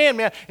have to understand,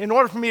 man, in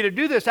order for me to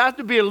do this, I have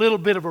to be a little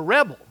bit of a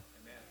rebel.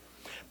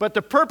 But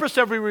the purpose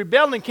of a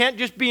rebellion can't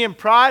just be in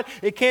pride.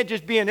 It can't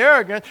just be in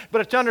arrogance.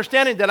 But it's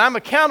understanding that I'm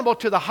accountable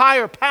to the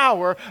higher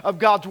power of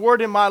God's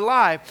Word in my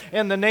life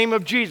in the name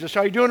of Jesus.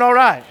 Are you doing all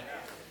right?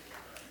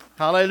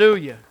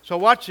 Hallelujah. So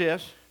watch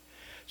this.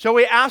 So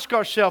we ask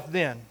ourselves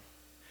then,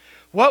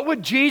 what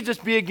would Jesus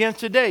be against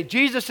today?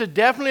 Jesus is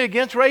definitely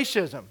against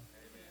racism.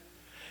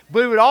 But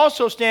he would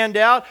also stand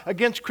out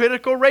against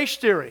critical race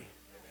theory.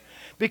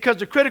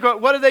 Because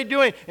what are they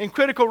doing in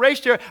critical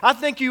race theory? I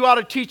think you ought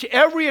to teach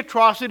every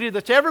atrocity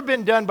that's ever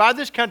been done by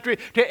this country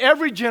to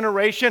every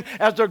generation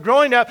as they're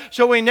growing up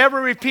so we never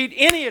repeat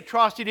any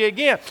atrocity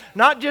again.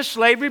 Not just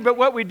slavery, but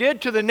what we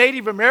did to the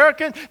Native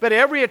Americans, but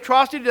every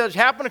atrocity that's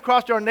happened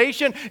across our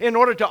nation in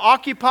order to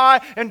occupy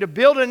and to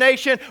build a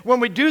nation. When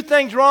we do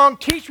things wrong,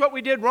 teach what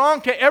we did wrong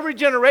to every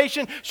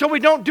generation so we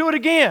don't do it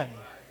again.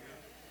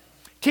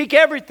 Teach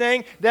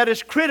everything that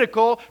is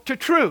critical to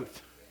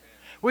truth.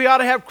 We ought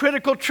to have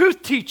critical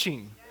truth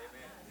teaching.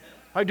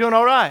 Are you doing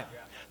all right?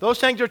 Those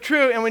things are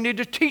true, and we need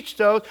to teach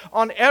those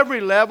on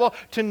every level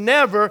to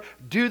never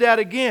do that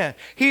again.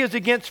 He is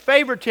against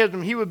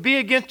favoritism. He would be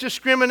against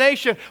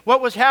discrimination.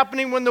 What was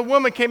happening when the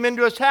woman came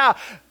into his house?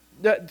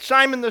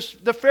 Simon the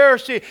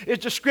Pharisee is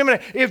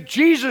discriminating. If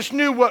Jesus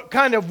knew what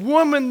kind of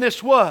woman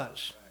this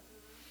was,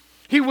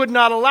 he would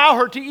not allow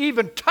her to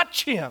even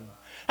touch him.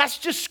 That's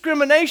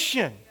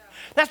discrimination.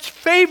 That's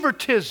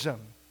favoritism.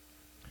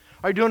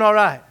 Are you doing all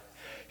right?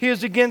 He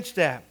is against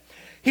that.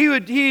 He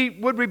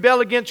would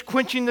rebel against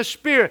quenching the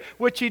Spirit,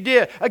 which he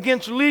did,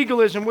 against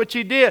legalism, which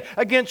he did,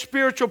 against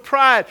spiritual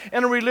pride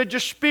and a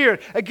religious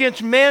spirit,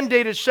 against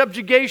mandated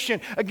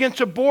subjugation, against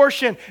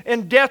abortion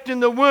and death in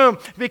the womb,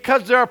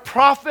 because there are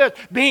prophets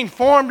being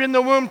formed in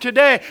the womb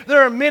today.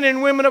 There are men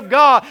and women of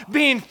God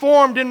being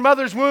formed in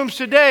mothers' wombs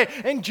today,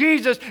 and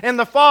Jesus and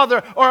the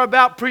Father are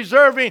about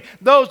preserving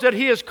those that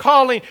he is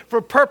calling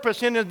for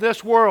purpose into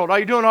this world. Are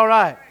you doing all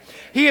right?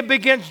 He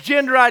begins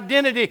gender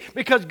identity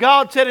because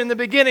God said in the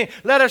beginning,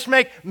 let us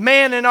make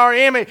man in our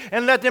image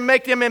and let them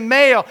make them in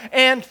male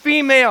and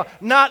female,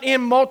 not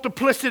in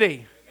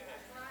multiplicity.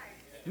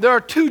 There are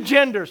two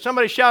genders.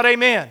 Somebody shout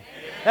amen.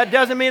 That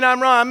doesn't mean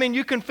I'm wrong. I mean,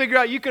 you can figure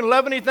out, you can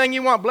love anything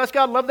you want. Bless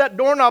God, love that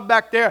doorknob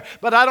back there,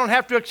 but I don't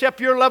have to accept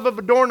your love of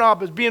a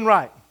doorknob as being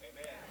right.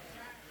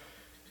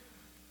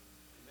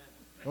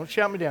 Don't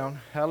shout me down.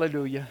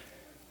 Hallelujah.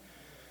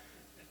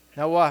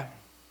 Now why?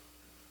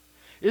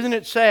 Isn't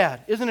it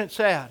sad? Isn't it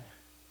sad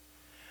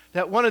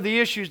that one of the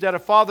issues that a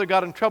father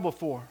got in trouble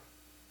for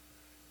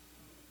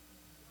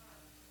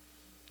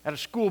at a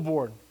school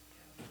board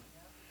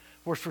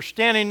was for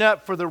standing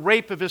up for the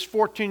rape of his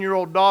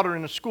 14-year-old daughter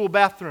in a school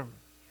bathroom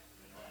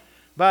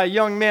by a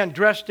young man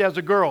dressed as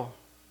a girl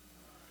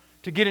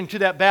to get into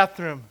that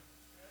bathroom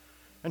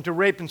and to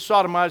rape and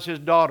sodomize his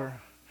daughter.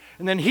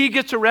 And then he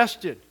gets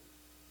arrested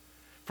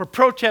for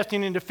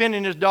protesting and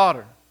defending his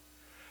daughter.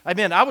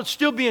 Amen. I would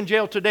still be in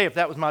jail today if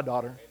that was my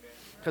daughter.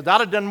 Because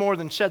I'd have done more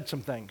than said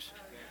some things.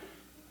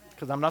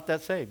 Because I'm not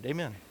that saved.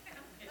 Amen.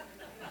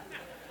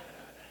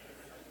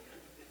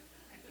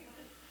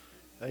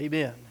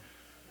 Amen.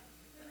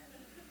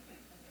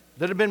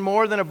 There'd have been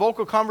more than a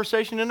vocal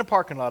conversation in the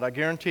parking lot, I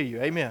guarantee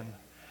you. Amen.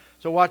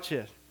 So watch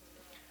this.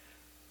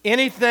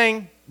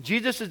 Anything,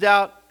 Jesus is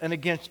out and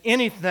against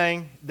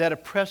anything that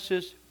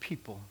oppresses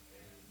people.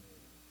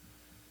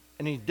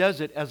 And he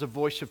does it as a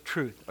voice of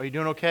truth. Are you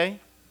doing okay?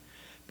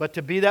 But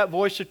to be that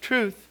voice of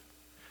truth,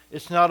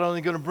 it's not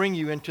only going to bring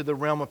you into the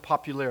realm of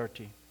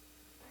popularity.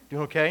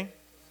 Doing okay?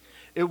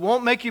 It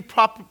won't make you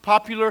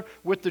popular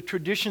with the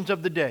traditions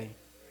of the day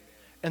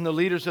and the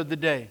leaders of the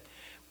day.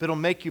 But it'll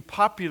make you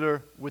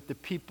popular with the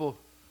people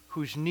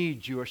whose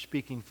needs you are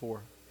speaking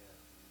for.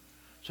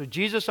 So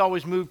Jesus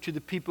always moved to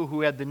the people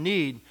who had the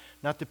need,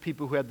 not the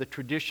people who had the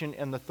tradition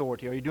and the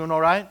authority. Are you doing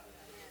all right?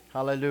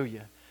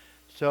 Hallelujah.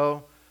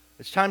 So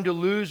it's time to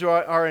lose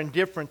our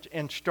indifference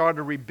and start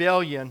a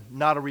rebellion,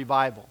 not a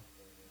revival.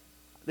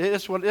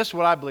 This is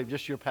what I believe,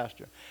 just your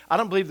pastor. I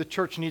don't believe the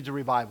church needs a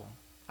revival.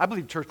 I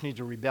believe the church needs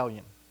a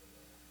rebellion.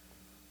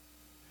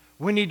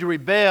 We need to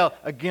rebel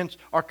against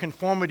our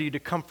conformity to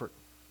comfort.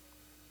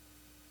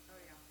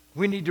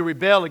 We need to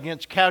rebel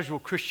against casual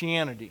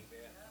Christianity.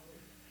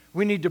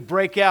 We need to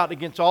break out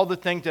against all the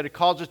things that have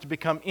caused us to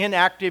become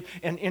inactive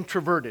and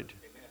introverted.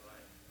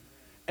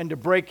 and to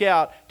break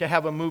out to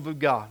have a move of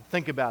God.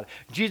 Think about it.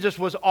 Jesus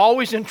was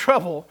always in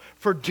trouble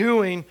for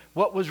doing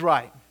what was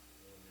right.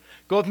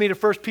 Go with me to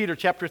 1 Peter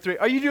chapter 3.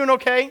 Are you doing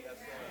okay? Yes,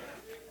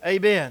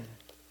 amen.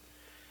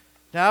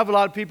 Now, I have a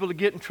lot of people that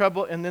get in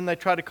trouble and then they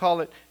try to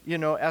call it,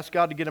 ask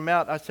God to get them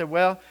out. I said,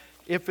 well,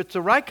 if it's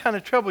the right kind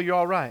of trouble, you're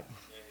all right.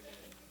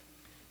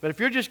 But if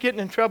you're just getting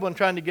in trouble and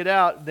trying to get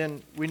out,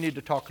 then we need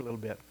to talk a little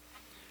bit.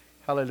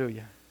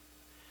 Hallelujah.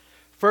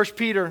 1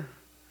 Peter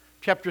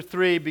chapter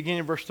 3, beginning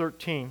in verse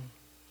 13.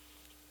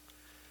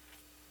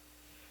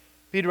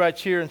 Peter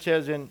writes here and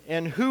says,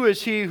 And who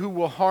is he who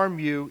will harm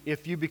you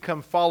if you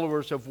become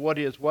followers of what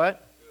is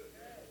what?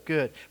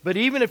 Good. But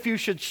even if you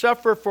should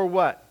suffer for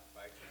what?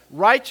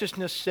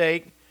 Righteousness'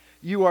 sake,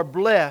 you are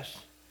blessed.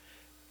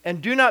 And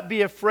do not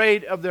be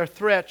afraid of their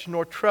threats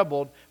nor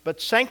troubled,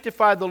 but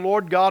sanctify the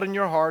Lord God in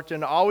your hearts,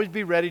 and always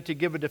be ready to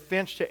give a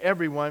defense to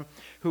everyone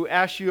who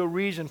asks you a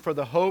reason for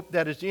the hope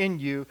that is in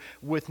you,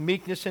 with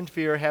meekness and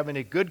fear, having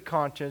a good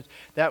conscience,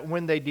 that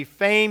when they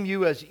defame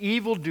you as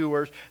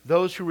evildoers,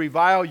 those who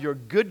revile your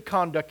good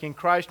conduct in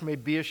Christ may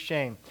be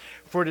ashamed.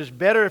 For it is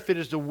better, if it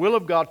is the will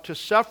of God, to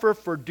suffer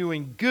for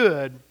doing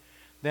good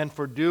than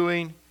for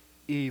doing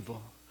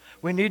evil.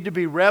 We need to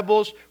be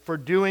rebels for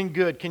doing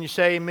good. Can you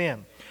say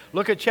amen?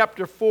 Look at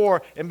chapter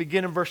 4 and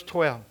begin in verse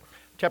 12.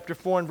 Chapter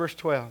 4 and verse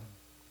 12.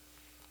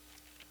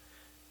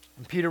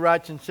 And Peter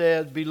writes and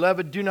says,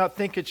 Beloved, do not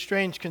think it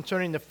strange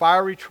concerning the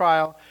fiery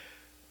trial,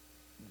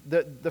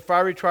 the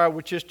fiery trial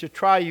which is to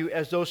try you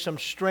as though some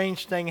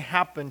strange thing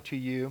happened to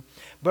you.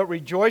 But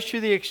rejoice to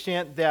the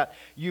extent that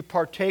you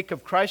partake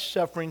of Christ's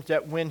sufferings,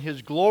 that when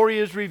His glory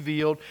is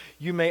revealed,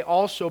 you may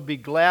also be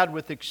glad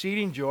with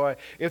exceeding joy.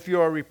 If you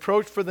are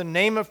reproached for the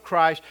name of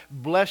Christ,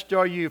 blessed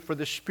are you, for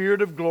the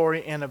Spirit of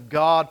glory and of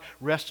God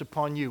rests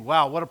upon you.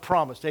 Wow, what a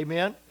promise.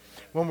 Amen?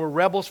 When we're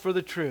rebels for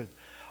the truth.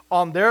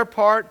 On their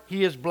part,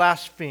 He is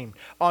blasphemed.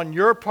 On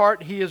your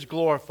part, He is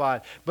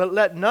glorified. But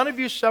let none of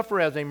you suffer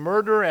as a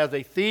murderer, as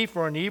a thief,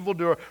 or an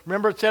evildoer.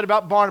 Remember it said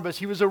about Barnabas,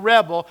 he was a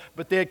rebel,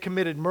 but they had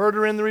committed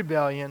murder in the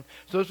rebellion.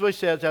 So that's what he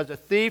says, as a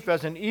thief,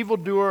 as an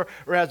evildoer,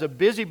 or as a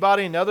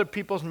busybody in other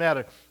people's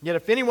matters. Yet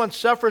if anyone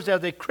suffers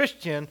as a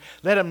Christian,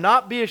 let him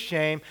not be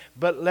ashamed,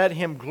 but let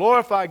him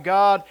glorify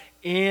God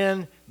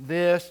in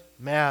this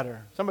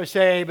matter. Somebody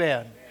say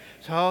amen.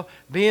 So,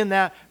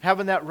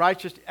 having that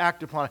righteous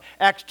act upon it.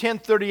 Acts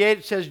 10:38,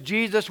 it says,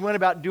 Jesus went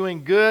about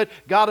doing good.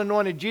 God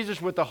anointed Jesus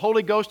with the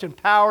Holy Ghost and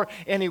power,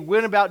 and He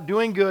went about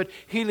doing good,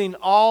 healing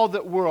all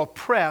that were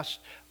oppressed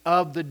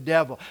of the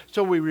devil.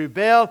 So we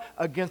rebel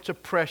against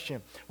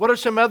oppression. What are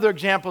some other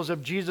examples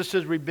of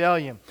Jesus'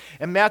 rebellion?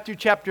 In Matthew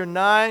chapter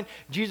 9,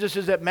 Jesus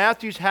is at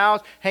Matthew's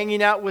house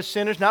hanging out with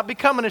sinners, not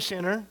becoming a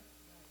sinner,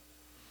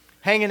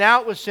 hanging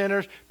out with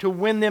sinners to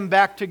win them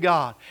back to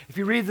God. If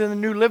you read in the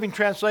New Living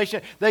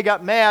Translation, they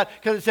got mad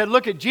because it said,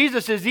 look at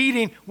Jesus is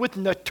eating with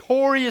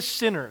notorious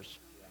sinners.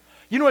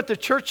 You know what the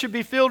church should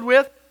be filled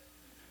with?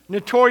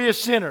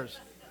 Notorious sinners.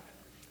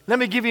 Let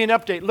me give you an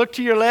update. Look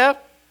to your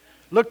left,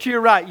 look to your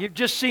right. You've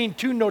just seen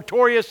two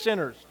notorious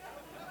sinners.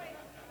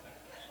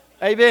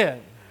 Amen.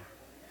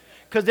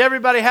 Because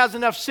everybody has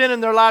enough sin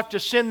in their life to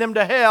send them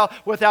to hell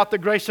without the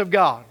grace of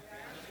God.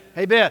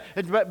 Amen.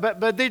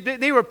 But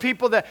they were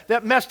people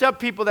that messed up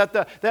people that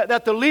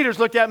the leaders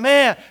looked at.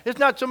 Man, it's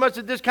not so much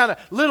that this kind of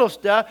little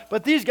stuff,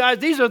 but these guys,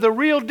 these are the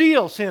real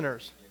deal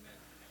sinners.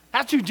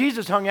 That's who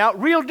Jesus hung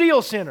out, real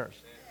deal sinners.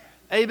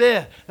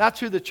 Amen. That's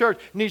who the church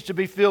needs to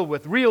be filled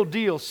with, real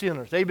deal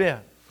sinners.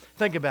 Amen.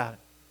 Think about it.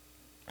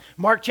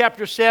 Mark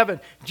chapter 7,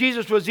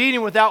 Jesus was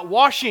eating without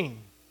washing.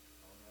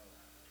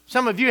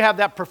 Some of you have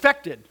that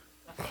perfected.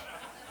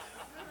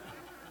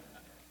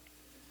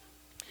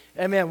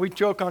 Amen. We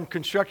joke on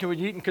construction. When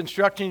you eat in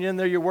construction, in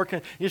there you're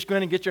working, you just go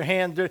in and get your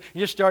hands dirty.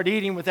 You just start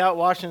eating without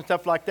washing and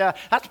stuff like that.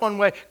 That's one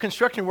way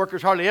construction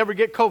workers hardly ever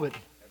get COVID.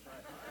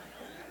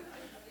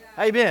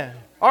 Amen.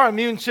 Our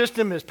immune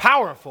system is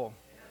powerful.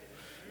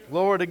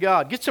 Glory to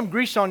God. Get some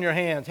grease on your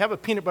hands. Have a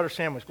peanut butter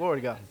sandwich.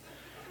 Glory to God.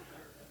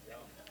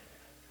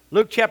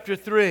 Luke chapter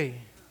 3.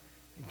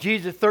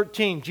 Jesus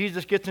 13.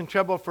 Jesus gets in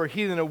trouble for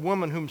healing a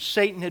woman whom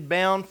Satan had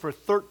bound for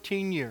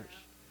 13 years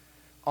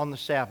on the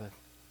Sabbath.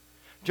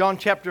 John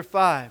chapter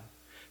 5,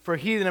 for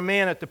healing a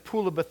man at the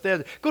pool of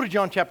Bethesda. Go to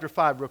John chapter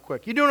 5 real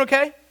quick. You doing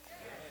okay?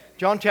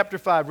 John chapter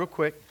 5 real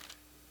quick.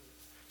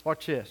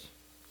 Watch this.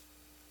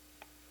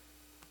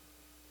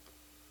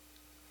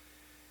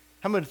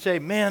 I'm going to say,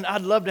 man,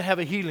 I'd love to have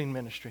a healing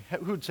ministry.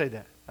 Who would say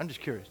that? I'm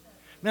just curious.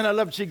 Man, I'd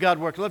love to see God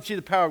work. I'd love to see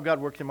the power of God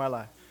work in my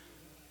life.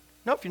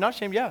 No, if you're not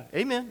ashamed, yeah.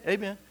 Amen.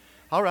 Amen.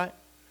 All right.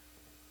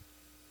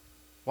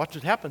 Watch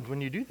what happens when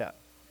you do that.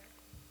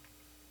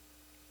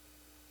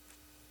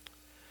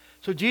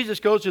 So Jesus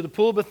goes to the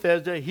pool of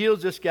Bethesda,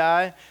 heals this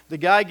guy. The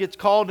guy gets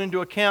called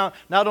into account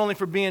not only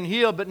for being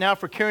healed, but now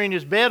for carrying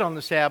his bed on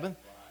the Sabbath.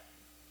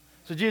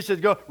 So Jesus says,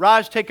 go,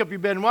 rise, take up your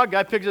bed and walk.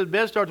 Guy picks up his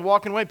bed, starts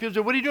walking away. People say,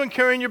 what are you doing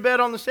carrying your bed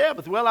on the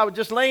Sabbath? Well, I was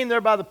just laying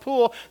there by the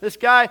pool. This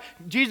guy,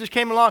 Jesus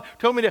came along,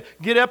 told me to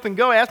get up and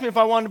go, asked me if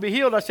I wanted to be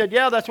healed. I said,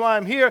 yeah, that's why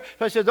I'm here.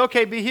 So I said,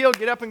 okay, be healed,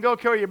 get up and go,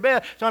 carry your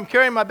bed. So I'm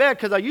carrying my bed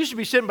because I used to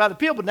be sitting by the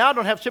pool, but now I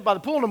don't have to sit by the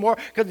pool no more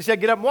because he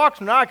said, get up and walk.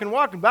 So now I can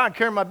walk and by and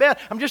carry my bed.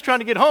 I'm just trying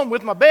to get home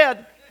with my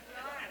bed.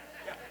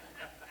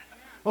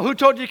 Well, who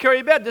told you to carry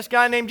your bed? This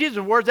guy named Jesus.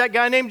 Where's that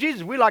guy named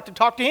Jesus? We like to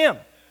talk to him.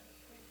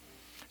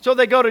 So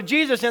they go to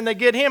Jesus and they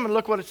get him, and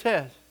look what it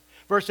says.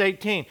 Verse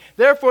 18.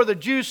 Therefore the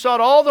Jews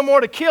sought all the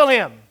more to kill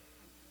him,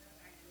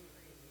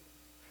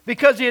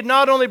 because he had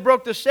not only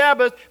broke the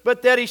Sabbath,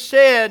 but that he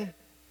said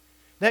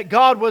that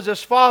God was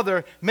his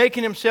Father,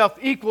 making himself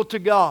equal to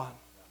God.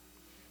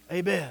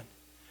 Amen.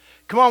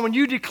 Come on, when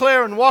you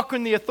declare and walk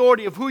in the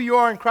authority of who you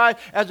are in Christ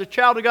as a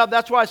child of God,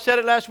 that's why I said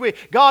it last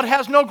week. God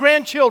has no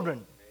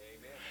grandchildren.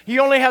 He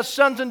only has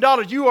sons and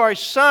daughters. You are a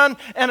son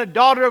and a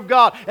daughter of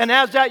God. And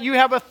as that, you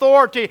have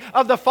authority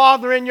of the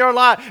Father in your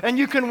life. And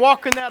you can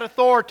walk in that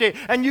authority.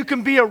 And you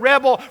can be a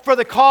rebel for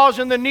the cause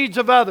and the needs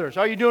of others.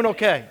 Are you doing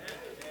okay?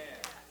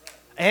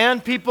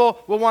 And people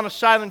will want to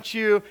silence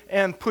you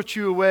and put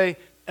you away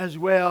as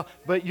well,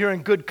 but you're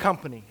in good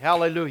company.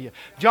 Hallelujah.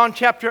 John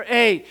chapter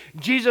 8,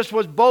 Jesus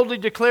was boldly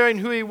declaring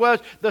who he was,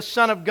 the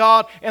Son of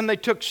God, and they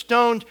took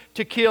stones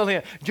to kill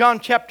him. John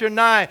chapter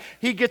 9,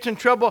 he gets in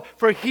trouble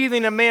for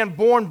healing a man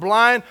born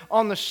blind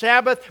on the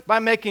Sabbath by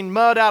making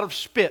mud out of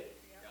spit.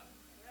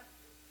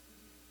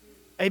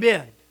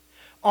 Amen.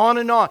 On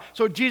and on.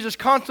 So Jesus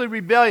constantly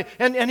rebelling,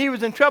 and he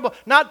was in trouble.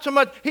 Not so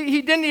much,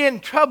 he didn't get in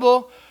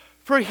trouble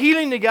for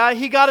healing the guy,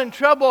 he got in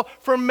trouble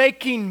for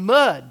making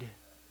mud.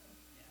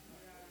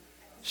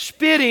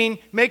 Spitting,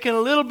 making a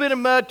little bit of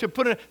mud to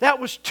put in. That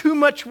was too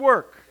much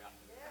work.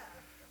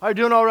 Are you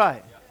doing all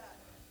right?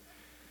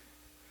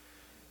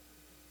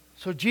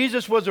 So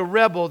Jesus was a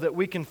rebel that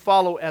we can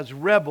follow as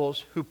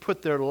rebels who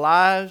put their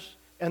lives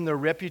and their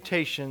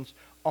reputations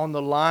on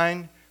the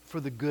line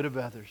for the good of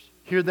others.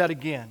 Hear that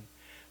again.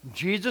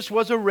 Jesus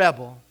was a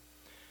rebel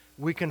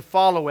we can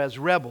follow as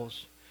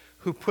rebels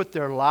who put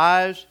their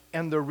lives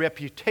and their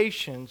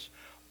reputations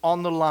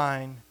on the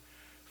line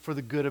for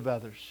the good of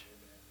others.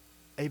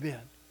 Amen.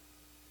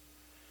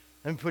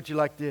 Let me put you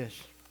like this.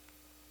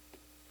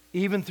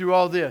 Even through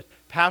all this,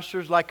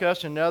 pastors like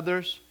us and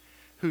others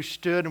who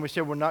stood and we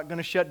said, we're not going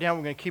to shut down.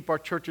 We're going to keep our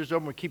churches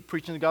open. We're going to keep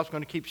preaching the gospel. We're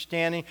going to keep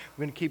standing.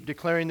 We're going to keep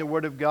declaring the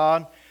word of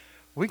God.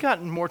 We got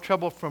in more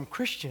trouble from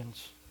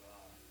Christians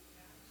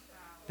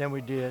than we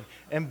did.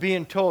 And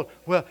being told,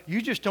 well,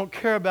 you just don't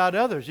care about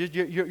others.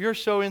 You're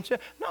so insane.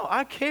 No,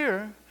 I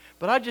care.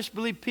 But I just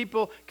believe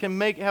people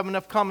can have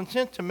enough common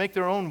sense to make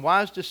their own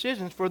wise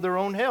decisions for their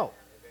own health.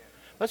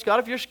 Let's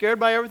God, if you're scared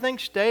by everything,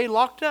 stay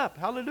locked up.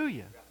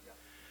 Hallelujah.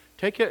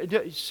 Take care,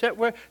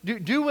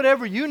 do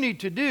whatever you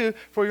need to do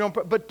for your own,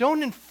 but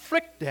don't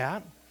inflict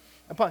that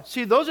upon.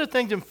 See, those are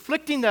things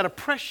inflicting that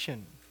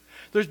oppression.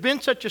 There's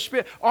been such a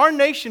spirit. Our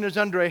nation is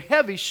under a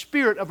heavy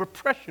spirit of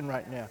oppression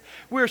right now.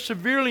 We're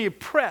severely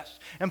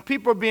oppressed. And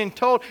people are being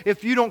told,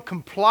 if you don't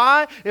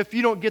comply, if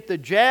you don't get the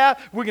jab,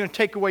 we're going to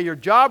take away your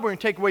job. We're going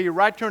to take away your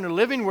right to earn a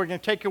living. We're going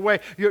to take away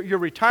your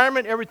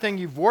retirement, everything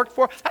you've worked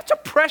for. That's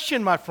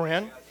oppression, my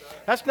friend.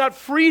 That's not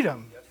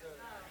freedom.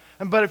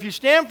 But if you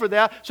stand for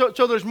that,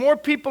 so there's more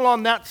people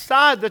on that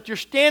side that you're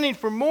standing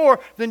for more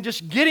than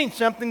just getting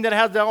something that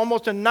has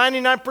almost a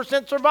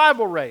 99%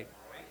 survival rate.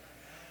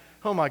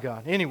 Oh my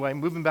God. Anyway,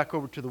 moving back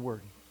over to the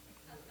Word.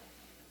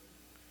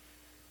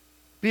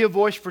 Be a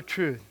voice for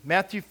truth.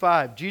 Matthew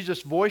 5,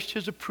 Jesus voiced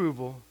his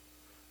approval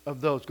of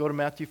those. Go to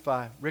Matthew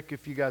 5. Rick,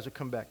 if you guys will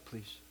come back,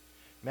 please.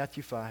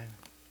 Matthew 5.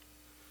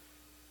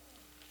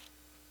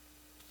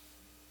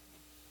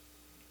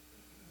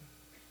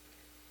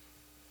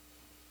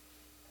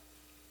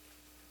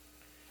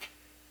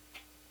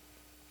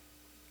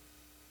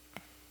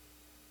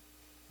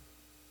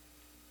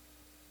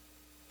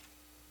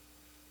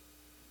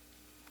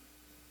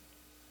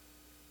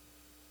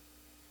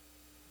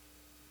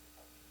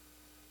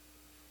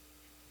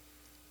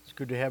 It's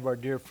good to have our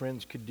dear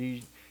friends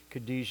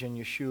Khadijah and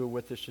Yeshua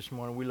with us this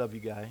morning. We love you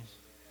guys.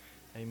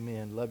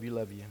 Amen. Love you,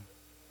 love you.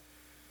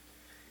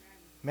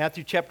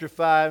 Matthew chapter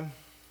 5,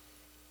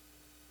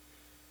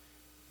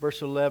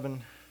 verse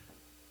 11,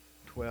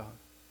 12.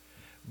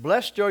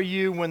 Blessed are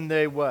you when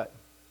they what?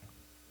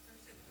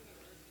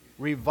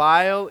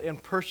 Revile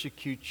and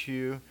persecute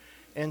you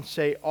and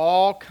say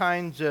all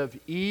kinds of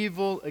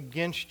evil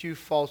against you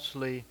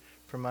falsely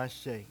for my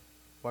sake.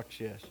 Watch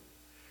this.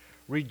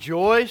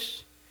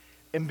 Rejoice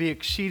and be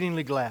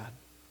exceedingly glad.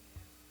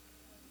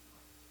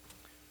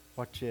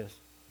 Watch this.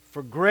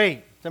 For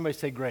great, somebody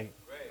say great.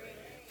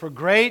 For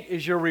great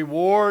is your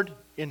reward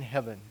in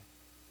heaven.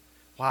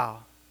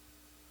 Wow.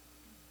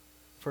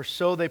 For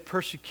so they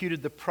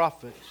persecuted the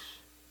prophets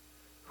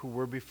who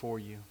were before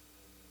you.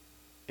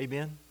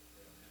 Amen?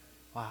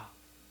 Wow.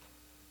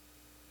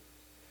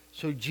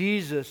 So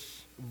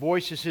Jesus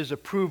voices his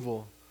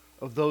approval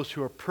of those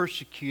who are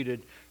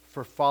persecuted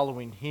for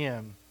following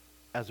him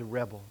as a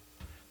rebel.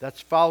 That's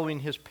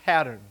following his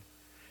pattern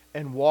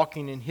and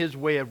walking in his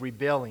way of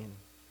rebellion,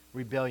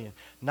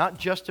 not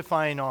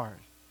justifying ours.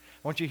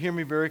 I want you to hear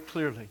me very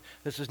clearly.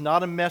 This is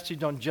not a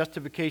message on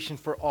justification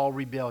for all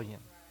rebellion.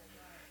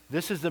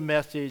 This is the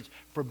message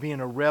for being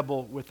a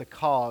rebel with a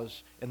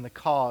cause, and the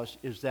cause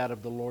is that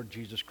of the Lord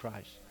Jesus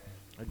Christ.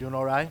 Are you doing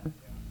all right?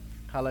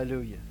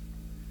 Hallelujah.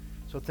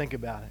 So think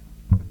about it.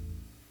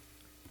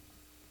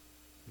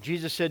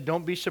 Jesus said,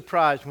 don't be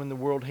surprised when the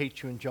world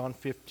hates you in John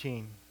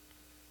 15.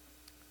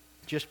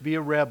 Just be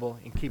a rebel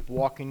and keep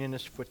walking in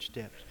his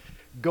footsteps.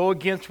 Go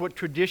against what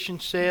tradition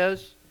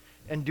says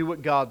and do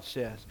what God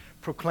says.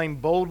 Proclaim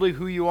boldly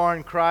who you are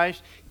in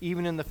Christ,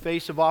 even in the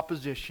face of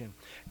opposition.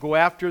 Go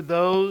after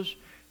those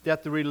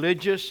that the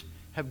religious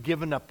have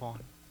given up on.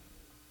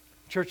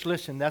 Church,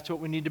 listen, that's what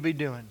we need to be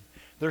doing.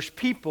 There's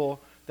people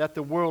that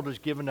the world has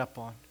given up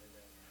on.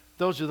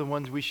 Those are the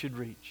ones we should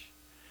reach.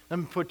 Let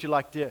me put you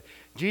like this.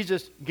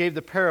 Jesus gave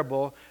the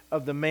parable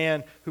of the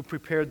man who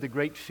prepared the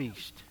great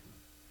feast.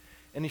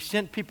 And he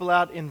sent people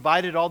out,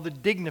 invited all the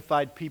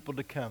dignified people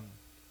to come.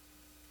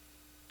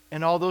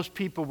 And all those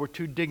people were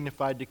too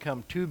dignified to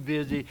come, too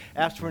busy,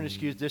 asked for an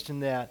excuse, this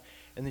and that.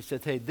 And they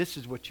said, hey, this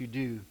is what you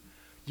do.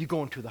 You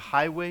go into the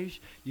highways,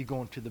 you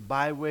go into the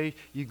byways,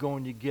 you go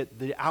and you get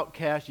the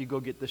outcasts, you go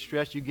get the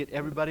stressed, you get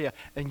everybody else,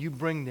 and you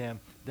bring them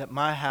that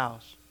my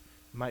house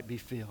might be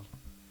filled.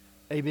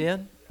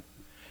 Amen?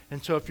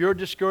 And so if you're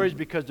discouraged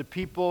because the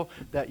people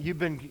that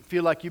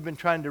feel like you've been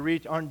trying to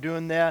reach aren't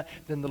doing that,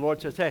 then the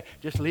Lord says, hey,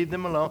 just leave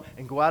them alone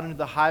and go out into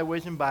the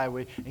highways and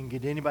byways and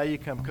get anybody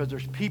to come, because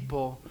there's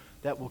people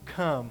that will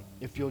come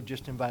if you'll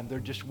just invite them. They're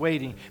just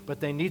waiting, but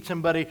they need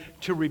somebody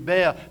to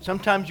rebel.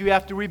 Sometimes you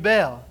have to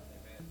rebel.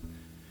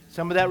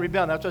 Some of that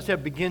rebellion, that's what I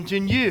said, begins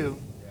in you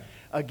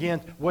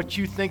against what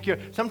you think you're.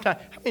 Sometimes,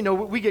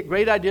 we get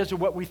great ideas of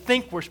what we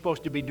think we're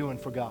supposed to be doing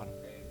for God.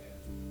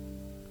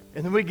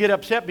 And then we get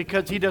upset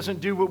because he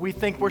doesn't do what we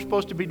think we're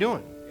supposed to be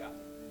doing.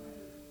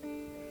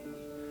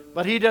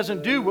 But he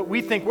doesn't do what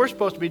we think we're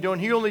supposed to be doing.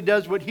 He only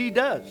does what he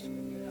does.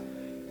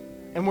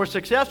 And we're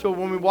successful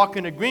when we walk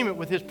in agreement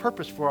with his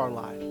purpose for our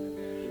lives,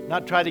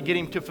 not try to get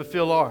him to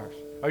fulfill ours.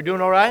 Are you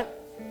doing all right?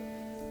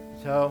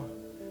 So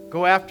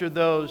go after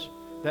those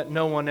that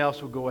no one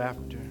else will go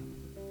after.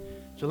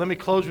 So let me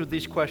close with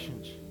these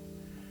questions.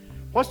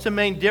 What's the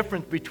main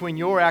difference between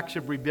your acts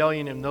of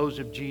rebellion and those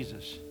of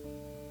Jesus?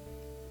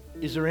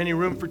 Is there any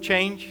room for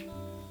change?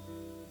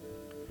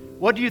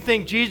 What do you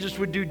think Jesus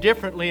would do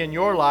differently in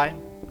your life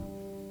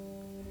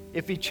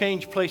if he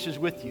changed places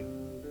with you?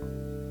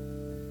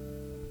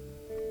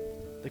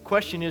 The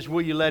question is,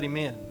 will you let him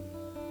in?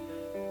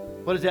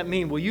 What does that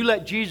mean? Will you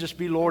let Jesus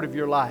be Lord of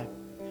your life?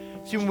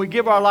 See, when we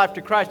give our life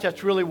to Christ,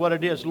 that's really what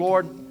it is.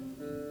 Lord,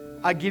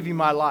 I give you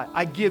my life.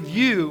 I give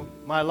you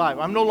my life.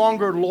 I'm no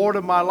longer Lord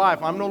of my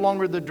life. I'm no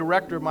longer the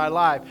director of my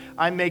life.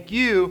 I make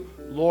you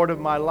Lord of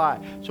my life.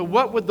 So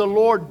what would the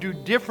Lord do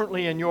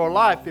differently in your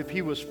life if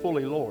he was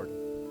fully Lord?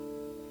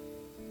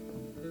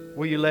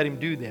 Will you let him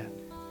do that?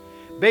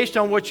 Based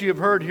on what you have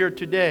heard here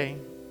today,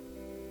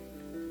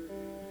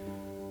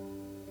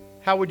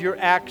 how would your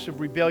acts of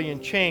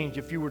rebellion change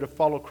if you were to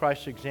follow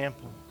Christ's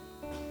example?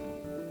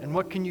 And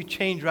what can you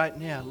change right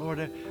now?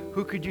 Lord,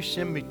 who could you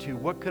send me to?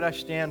 What could I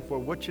stand for?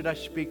 What should I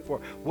speak for?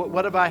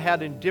 What have I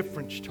had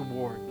indifference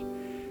toward?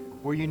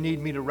 Where you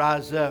need me to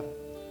rise up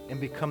and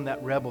become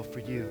that rebel for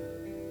you?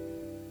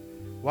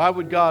 Why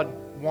would God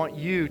want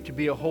you to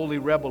be a holy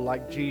rebel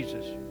like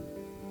Jesus?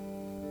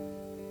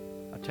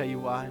 I'll tell you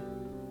why.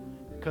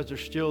 Because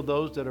there's still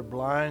those that are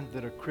blind,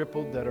 that are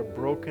crippled, that are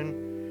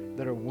broken,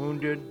 that are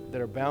wounded,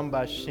 that are bound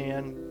by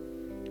sin,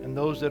 and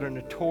those that are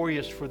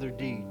notorious for their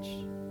deeds.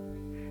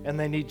 And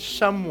they need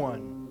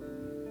someone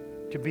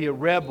to be a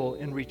rebel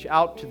and reach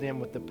out to them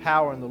with the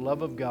power and the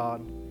love of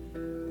God,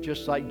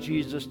 just like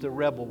Jesus, the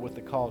rebel with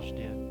the cause,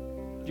 did.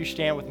 Would you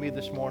stand with me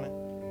this morning?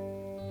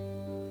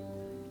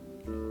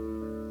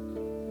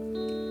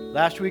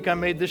 Last week I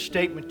made this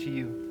statement to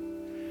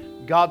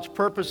you. God's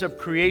purpose of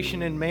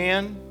creation in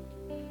man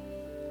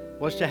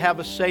was to have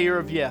a sayer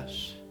of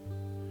yes.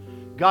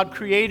 God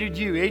created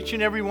you. Each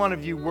and every one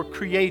of you were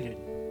created.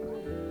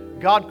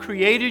 God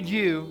created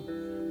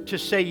you to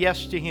say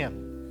yes to him.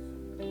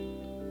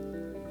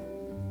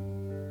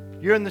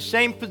 You're in the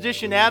same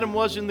position Adam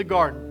was in the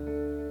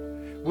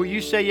garden. Will you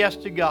say yes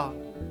to God?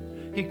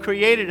 He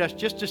created us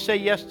just to say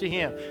yes to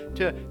him,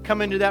 to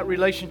come into that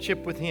relationship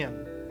with him.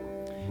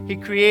 He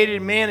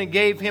created man and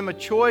gave him a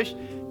choice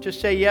to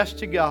say yes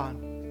to God,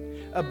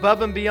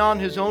 above and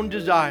beyond his own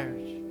desires.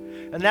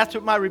 And that's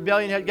what my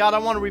rebellion had. God, I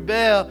want to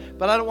rebel,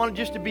 but I don't want it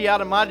just to be out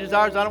of my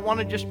desires. I don't want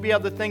to just be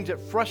out of the things that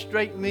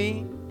frustrate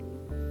me.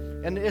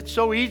 And it's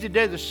so easy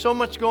today. There's so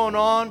much going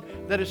on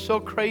that is so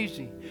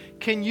crazy.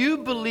 Can you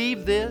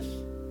believe this?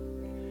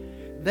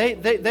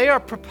 They are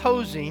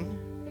proposing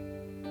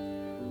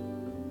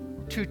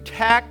to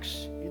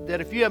tax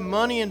that if you have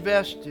money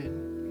invested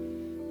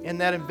and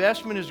that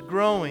investment is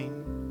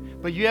growing,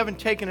 but you haven't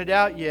taken it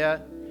out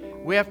yet,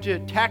 we have to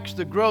tax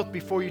the growth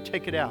before you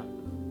take it out.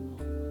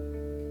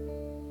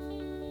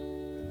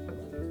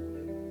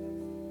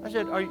 I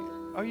said,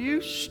 are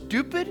you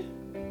stupid?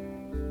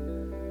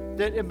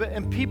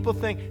 And people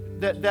think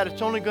that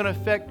it's only going to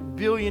affect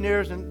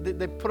billionaires, and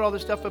they put all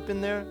this stuff up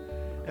in there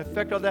and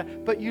affect all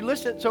that. But you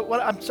listen. So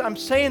what I'm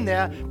saying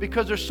that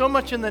because there's so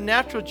much in the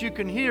natural that you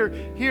can hear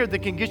that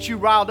can get you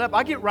riled up.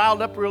 I get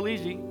riled up real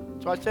easy.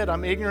 So I said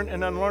I'm ignorant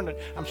and unlearned.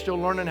 I'm still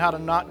learning how to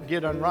not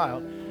get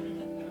unriled.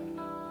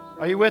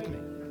 Are you with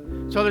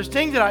me? So there's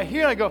things that I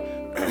hear and I go,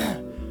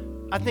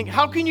 I think,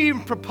 how can you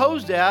even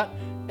propose that?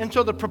 And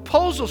so the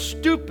proposal's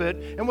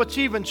stupid, and what's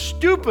even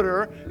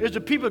stupider is the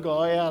people go,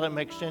 oh yeah, that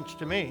makes sense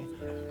to me.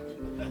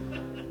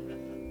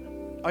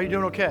 Are you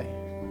doing okay?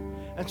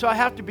 And so I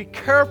have to be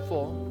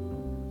careful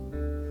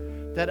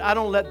that I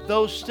don't let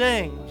those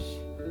things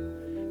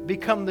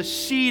become the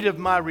seed of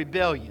my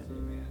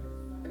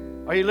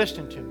rebellion. Are you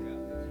listening to me?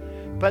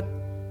 But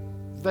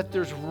that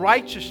there's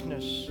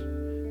righteousness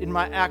in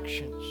my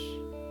actions,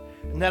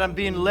 and that I'm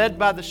being led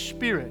by the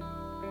Spirit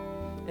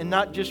and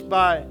not just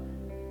by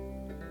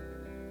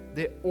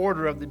the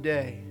order of the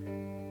day.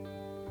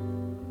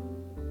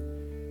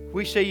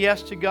 We say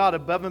yes to God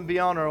above and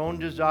beyond our own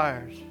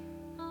desires.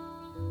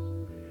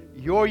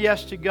 Your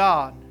yes to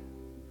God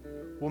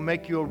will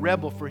make you a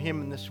rebel for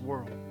Him in this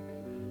world.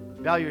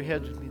 Bow your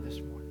heads with me this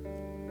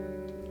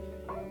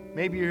morning.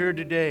 Maybe you're here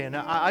today, and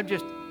I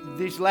just,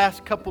 these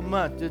last couple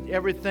months,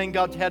 everything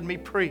God's had me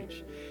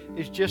preach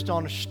is just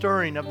on a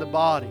stirring of the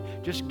body,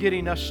 just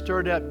getting us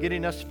stirred up,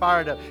 getting us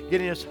fired up,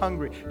 getting us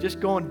hungry, just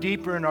going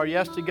deeper in our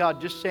yes to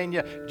God, just saying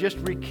yeah, just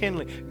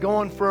rekindling,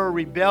 going for a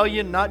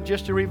rebellion, not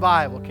just a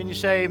revival. Can you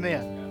say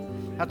amen?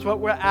 That's what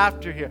we're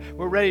after here.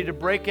 We're ready to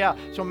break out.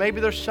 So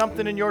maybe there's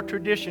something in your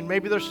tradition.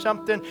 Maybe there's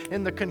something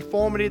in the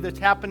conformity that's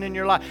happened in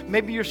your life.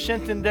 Maybe you're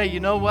sensing today,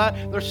 you know what?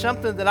 There's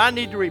something that I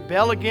need to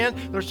rebel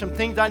against. There's some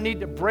things I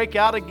need to break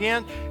out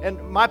again. And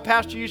my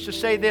pastor used to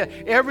say that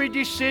every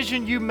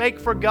decision you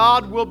make for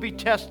God will be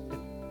tested.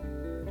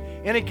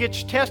 And it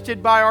gets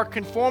tested by our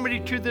conformity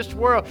to this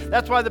world.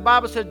 That's why the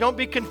Bible says, don't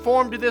be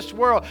conformed to this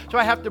world. So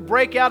I have to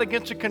break out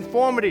against a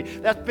conformity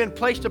that's been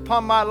placed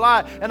upon my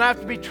life. And I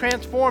have to be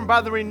transformed by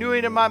the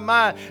renewing of my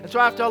mind. And so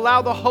I have to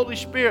allow the Holy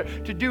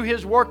Spirit to do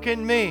His work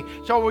in me.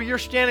 So while you're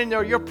standing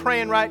there, you're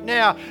praying right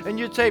now, and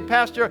you'd say,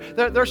 Pastor,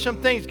 there's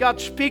some things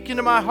God's speaking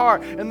to my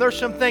heart. And there's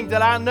some things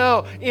that I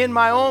know in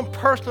my own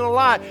personal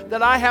life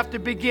that I have to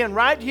begin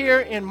right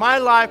here in my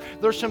life.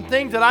 There's some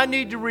things that I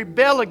need to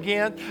rebel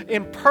against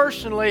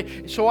personally,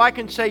 so I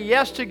can say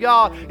yes to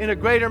God in a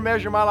greater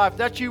measure of my life.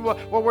 That's you,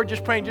 what we're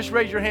just praying. Just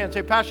raise your hand.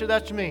 Say, Pastor,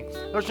 that's me.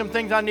 There's some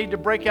things I need to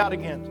break out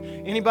against.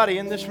 Anybody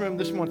in this room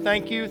this morning?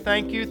 Thank you,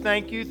 thank you,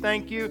 thank you,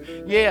 thank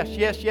you. Yes,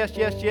 yes, yes,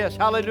 yes, yes.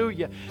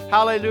 Hallelujah,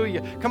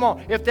 hallelujah. Come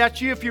on. If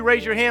that's you, if you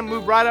raise your hand,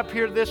 move right up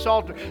here to this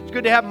altar. It's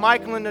good to have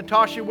Michael and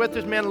Natasha with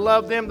us. Man,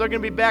 love them. They're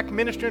going to be back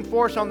ministering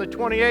for us on the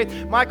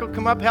 28th. Michael,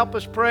 come up, help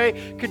us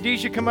pray.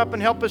 Khadijah, come up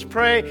and help us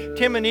pray.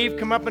 Tim and Eve,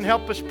 come up and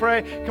help us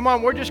pray. Come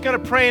on, we're just going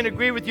to pray and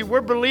agree with you.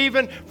 We're believing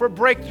for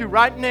breakthrough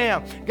right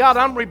now. God,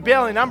 I'm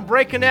rebelling. I'm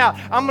breaking out.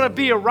 I'm going to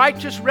be a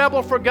righteous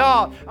rebel for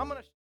God. I'm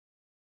going to